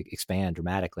 only expand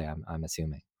dramatically, I'm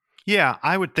assuming. Yeah,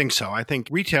 I would think so. I think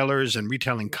retailers and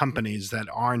retailing companies that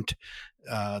aren't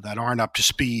up to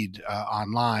speed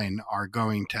online are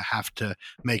going to have to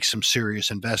make some serious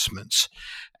investments,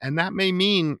 and that may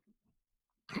mean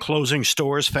closing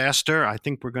stores faster. I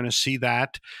think we're going to see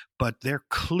that, but they're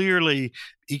clearly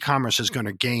e-commerce is going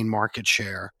to gain market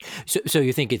share. So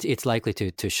you think it's likely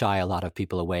to shy a lot of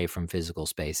people away from physical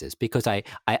spaces? Because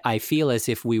I feel as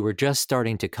if we were just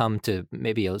starting to come to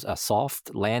maybe a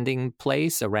soft landing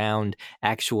place around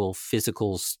actual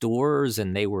physical stores,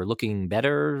 and they were looking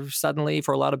better suddenly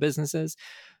for a lot of businesses.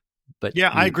 But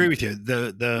yeah, I agree with you.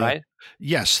 Right?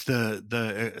 Yes,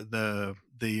 the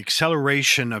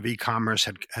acceleration of e-commerce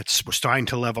was starting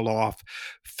to level off.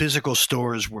 Physical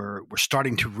stores were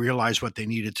starting to realize what they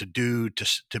needed to do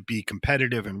to be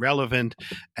competitive and relevant,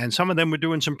 and some of them were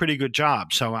doing some pretty good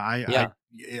jobs. So I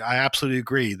absolutely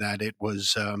agree that it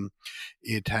was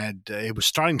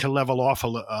starting to level off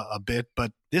a bit,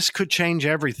 but this could change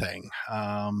everything.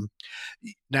 Now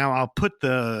I'll put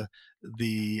the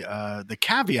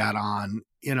caveat on.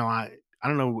 I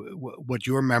don't know what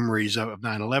your memories of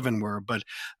 9/11 were, but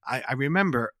I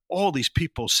remember all these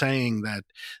people saying that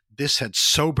this had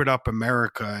sobered up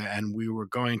America and we were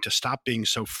going to stop being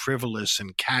so frivolous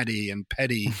and catty and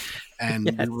petty,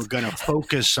 and Yes. we were going to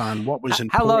focus on what was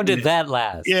important. How long did that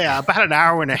last? Yeah, about an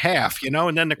hour and a half, and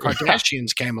then the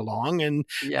Kardashians came along and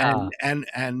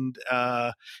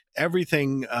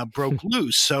everything broke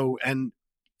loose. So,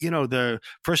 the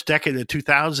first decade of the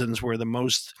 2000s were the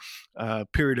most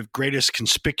period of greatest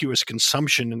conspicuous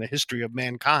consumption in the history of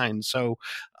mankind. So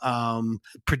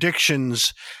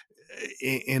predictions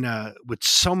with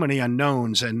so many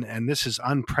unknowns, and this is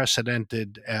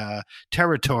unprecedented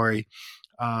territory.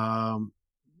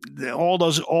 All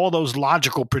those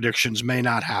logical predictions may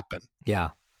not happen. Yeah.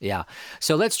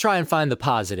 So let's try and find the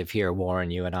positive here,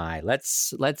 Warren. You and I.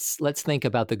 Let's think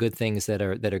about the good things that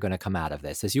are going to come out of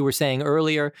this. As you were saying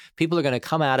earlier, people are going to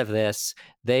come out of this.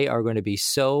 They are going to be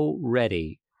so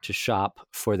ready to shop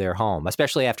for their home,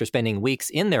 especially after spending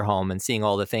weeks in their home and seeing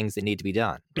all the things that need to be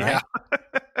done. Right?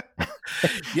 Yeah.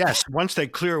 Yes. Once they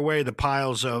clear away the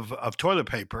piles of toilet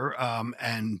paper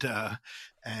and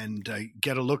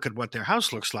get a look at what their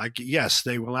house looks like, yes,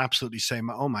 they will absolutely say,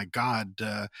 "Oh my God,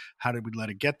 how did we let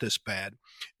it get this bad?"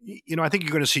 I think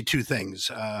you're going to see two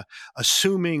things.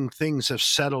 Assuming things have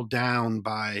settled down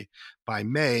by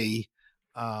May,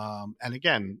 and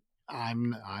again,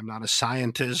 I'm not a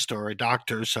scientist or a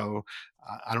doctor, so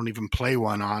I don't even play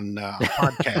one on a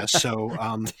podcast. So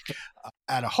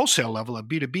at a wholesale level, a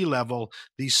B2B level,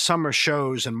 these summer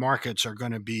shows and markets are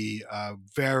going to be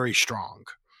very strong.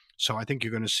 So I think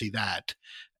you're going to see that.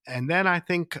 And then I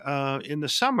think in the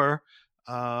summer,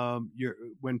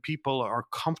 when people are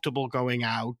comfortable going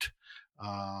out,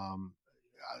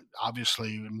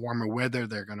 obviously in warmer weather,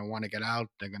 they're going to want to get out.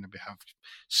 They're going to have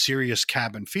serious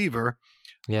cabin fever.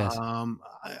 Yes.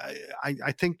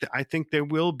 I think there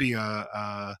will be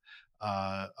a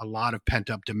lot of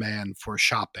pent up demand for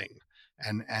shopping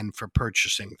and for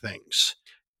purchasing things.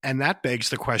 And that begs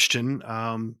the question,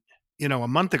 a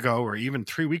month ago or even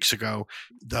 3 weeks ago,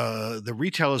 the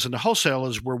retailers and the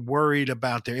wholesalers were worried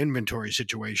about their inventory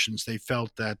situations. They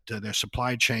felt that their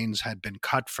supply chains had been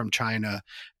cut from China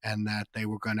and that they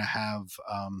were going to have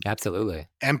absolutely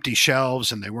empty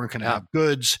shelves and they weren't going to have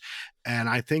goods. And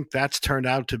I think that's turned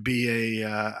out to be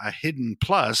a hidden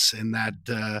plus in that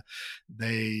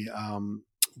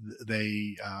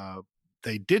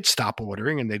they did stop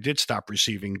ordering and they did stop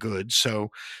receiving goods. So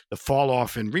the fall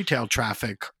off in retail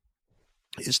traffic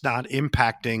is not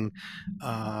impacting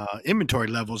inventory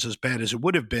levels as bad as it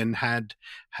would have been had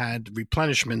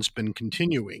replenishments been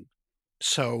continuing.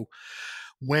 So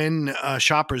when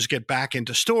shoppers get back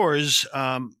into stores,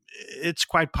 it's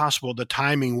quite possible the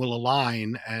timing will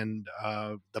align and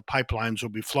the pipelines will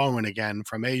be flowing again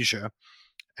from Asia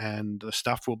and the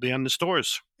stuff will be on the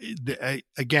stores.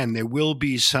 Again, there will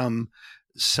be some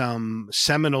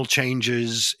seminal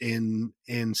changes in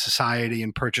society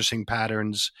and purchasing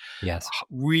patterns. Yes.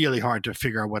 Really hard to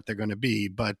figure out what they're going to be,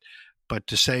 but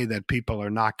to say that people are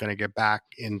not going to get back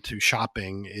into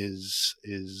shopping is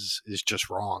just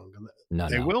wrong. No,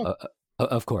 they will.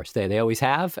 Of course, they always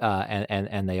have,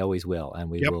 and they always will, and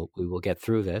we will get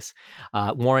through this.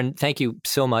 Warren, thank you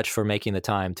so much for making the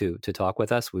time to talk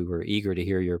with us. We were eager to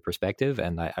hear your perspective,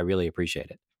 and I really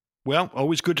appreciate it. Well,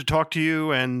 always good to talk to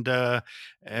you, and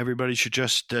everybody should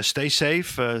just stay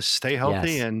safe, stay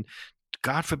healthy, and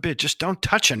God forbid, just don't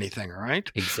touch anything, all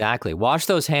right? Exactly. Wash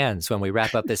those hands when we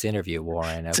wrap up this interview,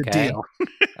 Warren, okay? It's a deal.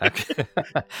 Okay.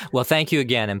 Well, thank you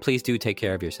again, and please do take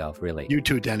care of yourself, really. You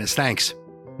too, Dennis. Thanks.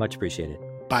 Much appreciated.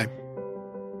 Bye.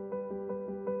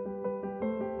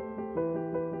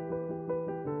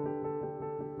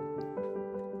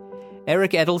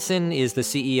 Eric Edelson is the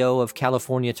CEO of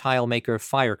California tile maker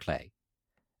Fireclay.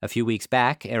 A few weeks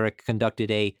back, Eric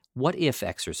conducted a what-if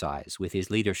exercise with his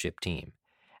leadership team,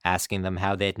 asking them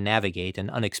how they'd navigate an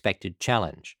unexpected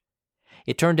challenge.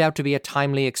 It turned out to be a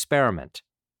timely experiment.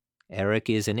 Eric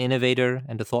is an innovator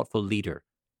and a thoughtful leader.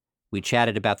 We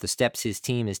chatted about the steps his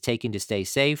team is taking to stay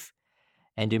safe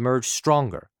and emerge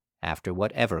stronger after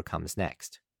whatever comes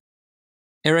next.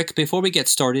 Eric, before we get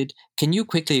started, can you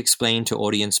quickly explain to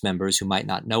audience members who might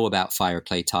not know about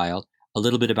Fireclay Tile a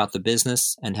little bit about the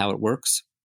business and how it works?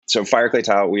 So Fireclay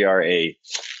Tile, we are a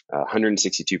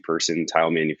 162-person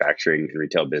tile manufacturing and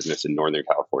retail business in Northern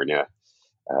California.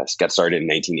 Got started in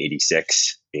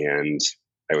 1986, and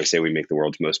I would say we make the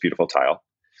world's most beautiful tile.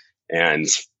 And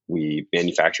we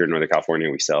manufacture in Northern California.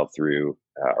 We sell through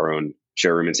our own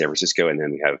showroom in San Francisco, and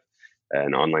then we have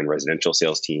an online residential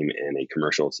sales team and a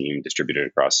commercial team distributed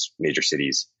across major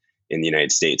cities in the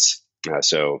United States.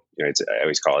 So I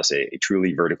always call us a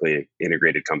truly vertically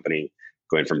integrated company,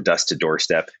 going from dust to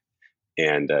doorstep,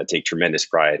 and take tremendous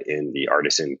pride in the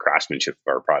artisan craftsmanship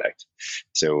of our product.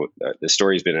 So the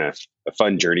story has been a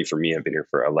fun journey for me. I've been here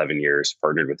for 11 years,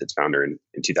 partnered with its founder in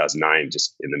 2009,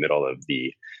 just in the middle of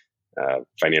the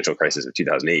financial crisis of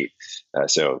 2008.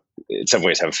 So in some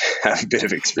ways have a bit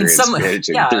of experience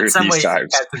managing through these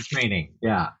times. Had some training.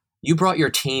 Yeah. You brought your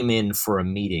team in for a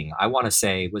meeting. I want to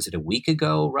say, was it a week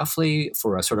ago, roughly,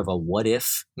 for a sort of a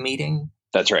what-if meeting?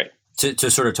 That's right. To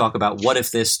sort of talk about what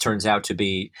if this turns out to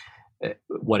be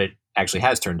what it actually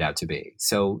has turned out to be.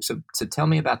 So tell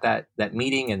me about that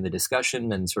meeting and the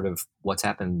discussion and sort of what's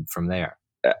happened from there.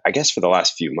 I guess for the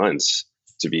last few months,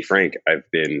 to be frank, I've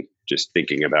been just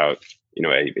thinking about,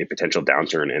 a potential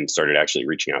downturn and started actually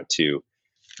reaching out to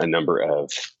a number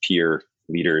of peer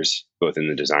leaders, both in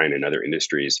the design and other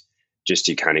industries, just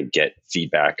to kind of get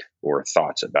feedback or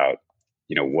thoughts about,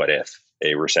 what if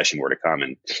a recession were to come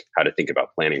and how to think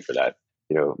about planning for that.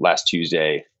 Last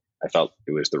Tuesday, I felt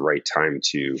it was the right time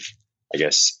to, I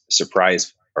guess,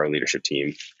 surprise our leadership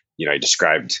team. I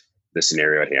described the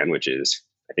scenario at hand, which is,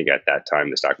 I think at that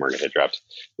time, the stock market had dropped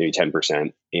maybe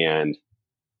 10%. And,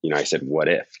 I said, what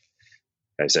if?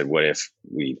 I said, what if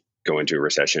we go into a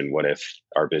recession? What if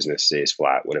our business stays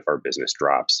flat? What if our business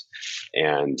drops?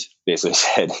 And basically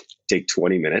said, take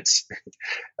 20 minutes.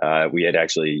 We had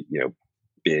actually,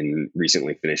 been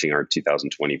recently finishing our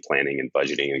 2020 planning and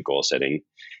budgeting and goal setting.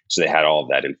 So they had all of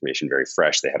that information very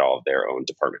fresh. They had all of their own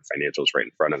department financials right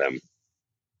in front of them.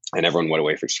 And everyone went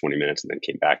away for 20 minutes and then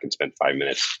came back and spent 5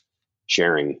 minutes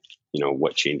sharing,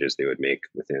 what changes they would make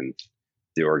within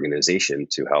the organization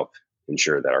to help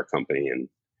ensure that our company and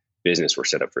business were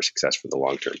set up for success for the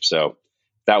long term. So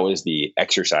that was the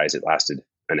exercise. It lasted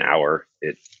an hour.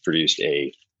 It produced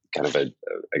a kind of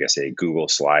a Google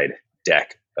slide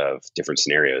deck of different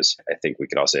scenarios. I think we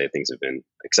could all say things have been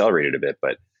accelerated a bit,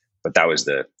 but that was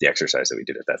the exercise that we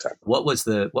did at that time. What was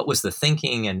the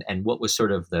thinking and what was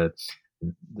sort of the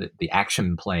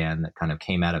action plan that kind of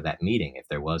came out of that meeting, if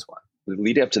there was one? The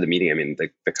lead up to the meeting, I mean,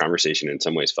 the conversation in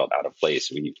some ways felt out of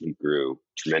place. We grew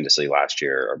tremendously last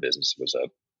year. Our business was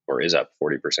up or is up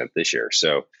 40% this year.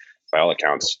 So by all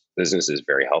accounts, business is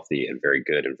very healthy and very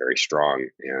good and very strong,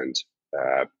 and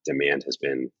demand has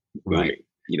been booming. Right.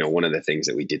 One of the things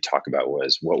that we did talk about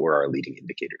was what were our leading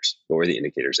indicators? What were the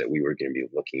indicators that we were going to be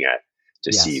looking at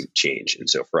to see change? And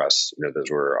so for us, those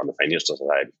were on the financial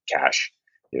side, cash,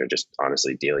 just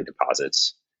honestly daily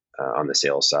deposits. On the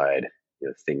sales side,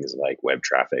 things like web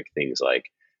traffic, things like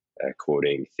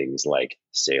quoting, things like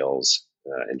sales,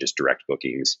 and just direct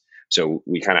bookings. So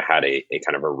we kind of had a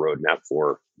kind of a roadmap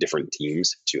for different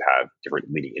teams to have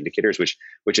different leading indicators,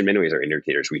 which in many ways are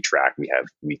indicators we track. We have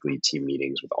weekly team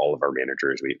meetings with all of our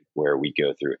managers where we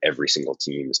go through every single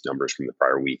team's numbers from the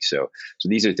prior week. So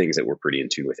these are things that we're pretty in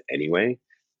tune with anyway.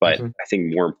 But I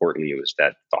think more importantly, it was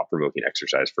that thought-provoking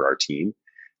exercise for our team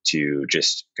to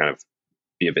just kind of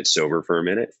be a bit sober for a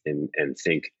minute and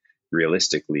think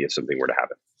realistically if something were to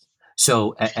happen.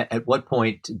 So at what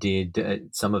point did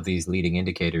some of these leading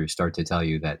indicators start to tell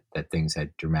you that things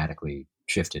had dramatically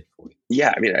shifted for you?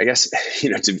 Yeah, I mean, I guess,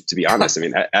 to be honest, I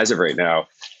mean, as of right now,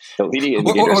 the leading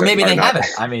indicators or maybe they haven't.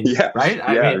 I mean, yeah, right?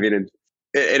 I mean, and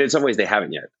in some ways they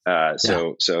haven't yet.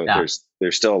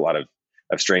 There's still a lot of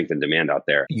strength and demand out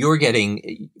there. You're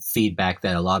getting feedback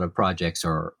that a lot of projects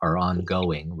are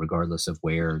ongoing, regardless of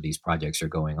where these projects are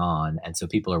going on. And so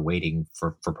people are waiting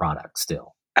for products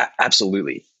still.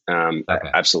 Absolutely.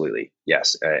 Absolutely.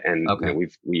 Yes. And I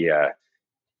think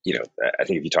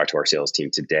if you talk to our sales team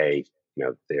today,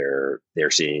 they're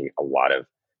seeing a lot of,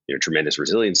 tremendous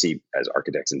resiliency as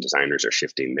architects and designers are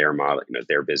shifting their model,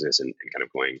 their business and kind of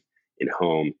going in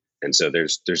home. And so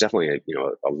there's definitely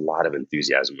a lot of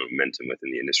enthusiasm and momentum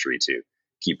within the industry to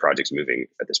keep projects moving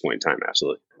at this point in time.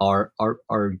 Absolutely. Are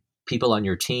people on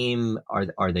your team,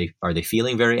 are they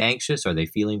feeling very anxious? Are they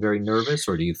feeling very nervous?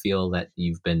 Or do you feel that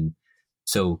you've been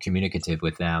so communicative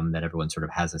with them that everyone sort of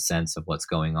has a sense of what's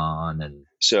going on? And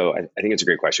so I think it's a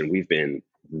great question. We've been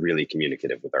really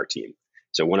communicative with our team.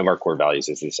 So one of our core values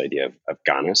is this idea of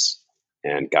ganas.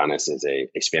 And ganas is a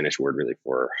Spanish word really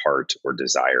for heart or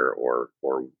desire or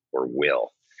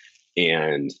will.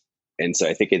 And so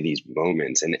I think in these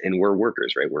moments, and we're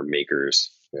workers, right? We're makers.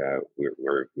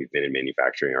 We've been in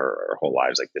manufacturing our whole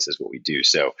lives. Like, this is what we do.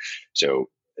 So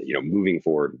moving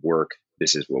forward, work,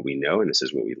 this is what we know and this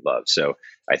is what we love. So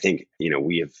I think,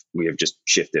 we have just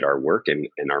shifted our work and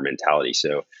our mentality.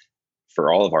 So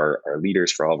for all of our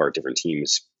leaders, for all of our different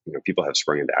teams, people have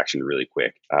sprung into action really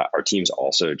quick. Our teams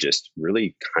also just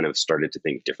really kind of started to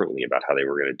think differently about how they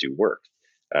were going to do work,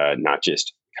 not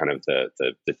just kind of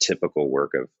the typical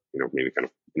work of, maybe kind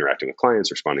of interacting with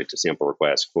clients, responding to sample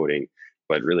requests, quoting,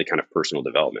 but really kind of personal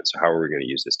development. So how are we going to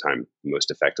use this time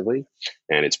most effectively?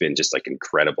 And it's been just like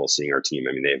incredible seeing our team.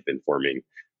 I mean, they've been forming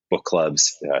book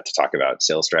clubs to talk about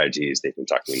sales strategies. They've been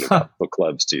talking about book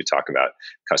clubs to talk about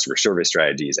customer service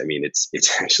strategies. I mean, it's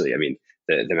actually,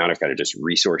 the amount of kind of just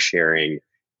resource sharing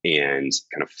and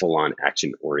kind of full on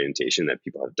action orientation that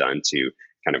people have done to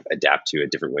kind of adapt to a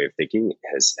different way of thinking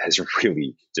has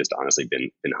really just honestly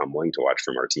been humbling to watch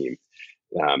from our team.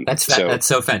 That's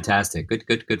so fantastic.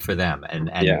 Good for them. And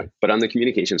yeah, but on the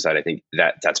communication side, I think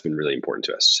that's been really important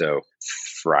to us. So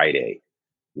Friday,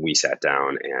 we sat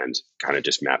down and kind of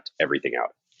just mapped everything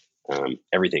out.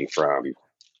 Everything from,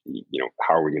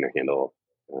 how are we going to handle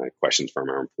questions from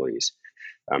our employees?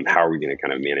 How are we going to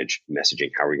kind of manage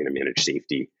messaging? How are we going to manage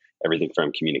safety? Everything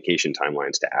from communication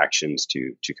timelines to actions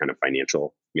to kind of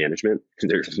financial management.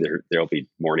 There'll be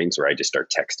mornings where I just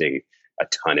start texting a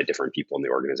ton of different people in the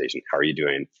organization. How are you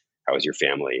doing? How is your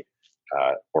family?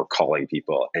 Or calling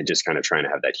people and just kind of trying to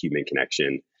have that human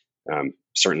connection.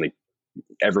 Certainly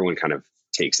everyone kind of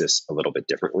takes this a little bit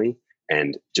differently,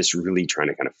 and just really trying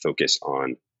to kind of focus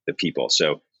on the people.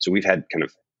 So we've had kind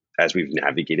of, as we've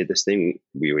navigated this thing,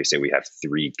 we always say we have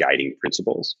 3 guiding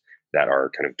principles that are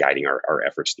kind of guiding our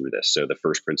efforts through this. So the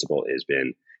first principle has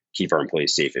been keep our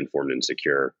employees safe, informed, and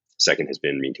secure. Second has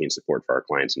been maintain support for our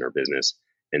clients and our business.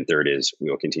 And third is we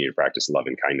will continue to practice love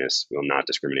and kindness. We will not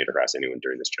discriminate or harass anyone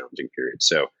during this challenging period.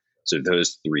 So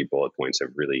those 3 bullet points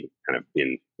have really kind of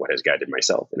been what has guided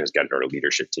myself and has guided our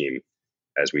leadership team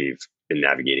as we've been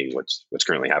navigating what's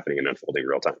currently happening and unfolding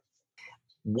real time.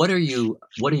 What are you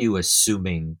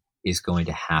assuming is going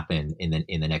to happen in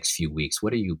the next few weeks?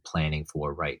 What are you planning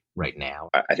for right now?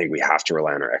 I think we have to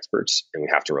rely on our experts, and we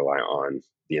have to rely on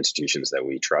the institutions that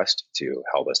we trust to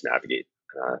help us navigate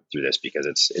through this, because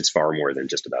it's far more than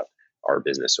just about our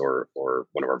business or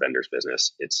one of our vendors'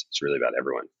 business. It's really about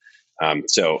everyone.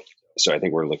 So I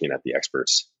think we're looking at the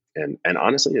experts, and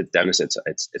honestly, Dennis,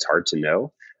 it's hard to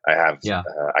know.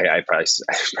 I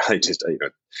probably just,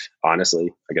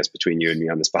 honestly, I guess between you and me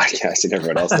on this podcast and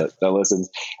everyone else that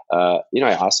listens, I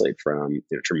oscillate from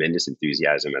tremendous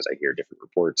enthusiasm as I hear different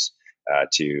reports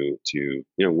to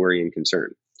worry and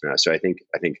concern. So I think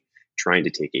trying to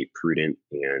take a prudent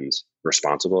and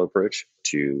responsible approach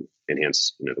to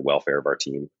enhance the welfare of our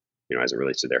team, as it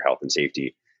relates to their health and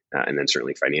safety, and then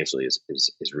certainly financially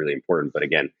is really important. But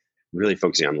again, really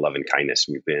focusing on love and kindness.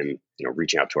 We've been,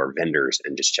 reaching out to our vendors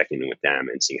and just checking in with them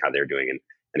and seeing how they're doing.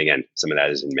 And again, some of that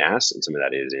is in mass and some of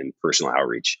that is in personal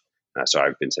outreach. So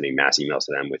I've been sending mass emails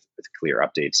to them with clear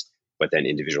updates, but then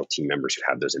individual team members who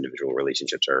have those individual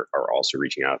relationships are also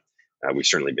reaching out. We've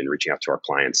certainly been reaching out to our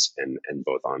clients and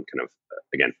both on kind of,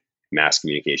 again, mass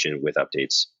communication with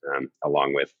updates,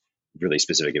 along with really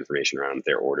specific information around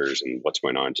their orders and what's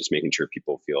going on, just making sure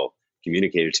people feel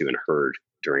communicated to and heard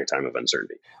during a time of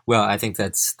uncertainty. Well, I think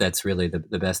that's really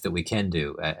the best that we can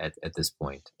do at this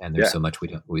point. And there's so much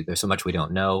there's so much we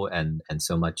don't know, and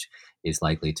so much is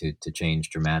likely to change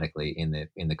dramatically in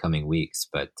the coming weeks.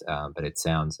 But it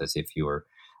sounds as if you're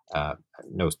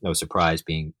no surprise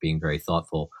being very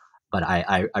thoughtful. But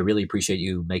I really appreciate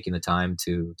you making the time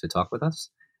to talk with us.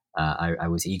 I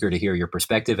was eager to hear your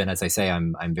perspective, and as I say,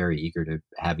 I'm very eager to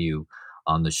have you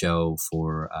on the show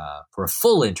for a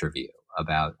full interview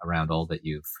around all that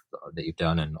you've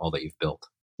done and all that you've built.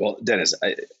 Well, Dennis,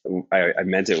 I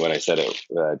meant it when I said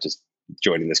it, just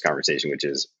joining this conversation, which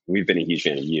is we've been a huge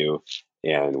fan of you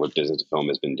and what Business of Home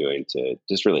has been doing to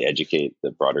just really educate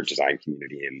the broader design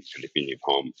community and the community of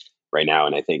home right now.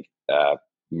 And I think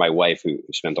my wife, who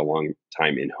spent a long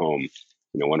time in home,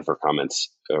 one of her comments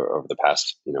over the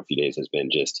past few days has been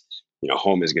just,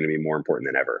 home is going to be more important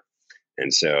than ever.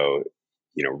 And so,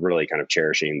 really kind of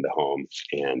cherishing the home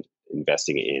and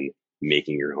investing in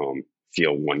making your home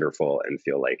feel wonderful and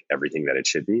feel like everything that it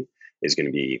should be is going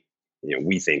to be,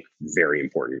 we think, very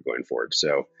important going forward.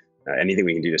 So anything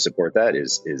we can do to support that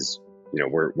is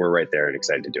we're right there and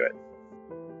excited to do it.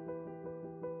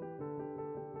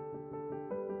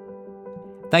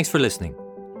 Thanks for listening.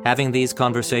 Having these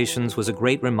conversations was a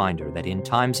great reminder that in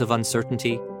times of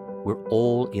uncertainty, we're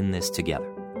all in this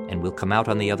together, and we'll come out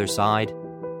on the other side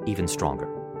even stronger.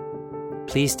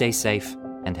 Please stay safe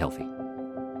and healthy.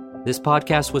 This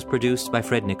podcast was produced by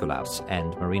Fred Nicolaus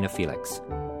and Marina Felix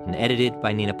and edited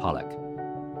by Nina Pollack.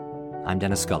 I'm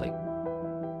Dennis Scully.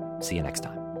 See you next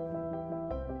time.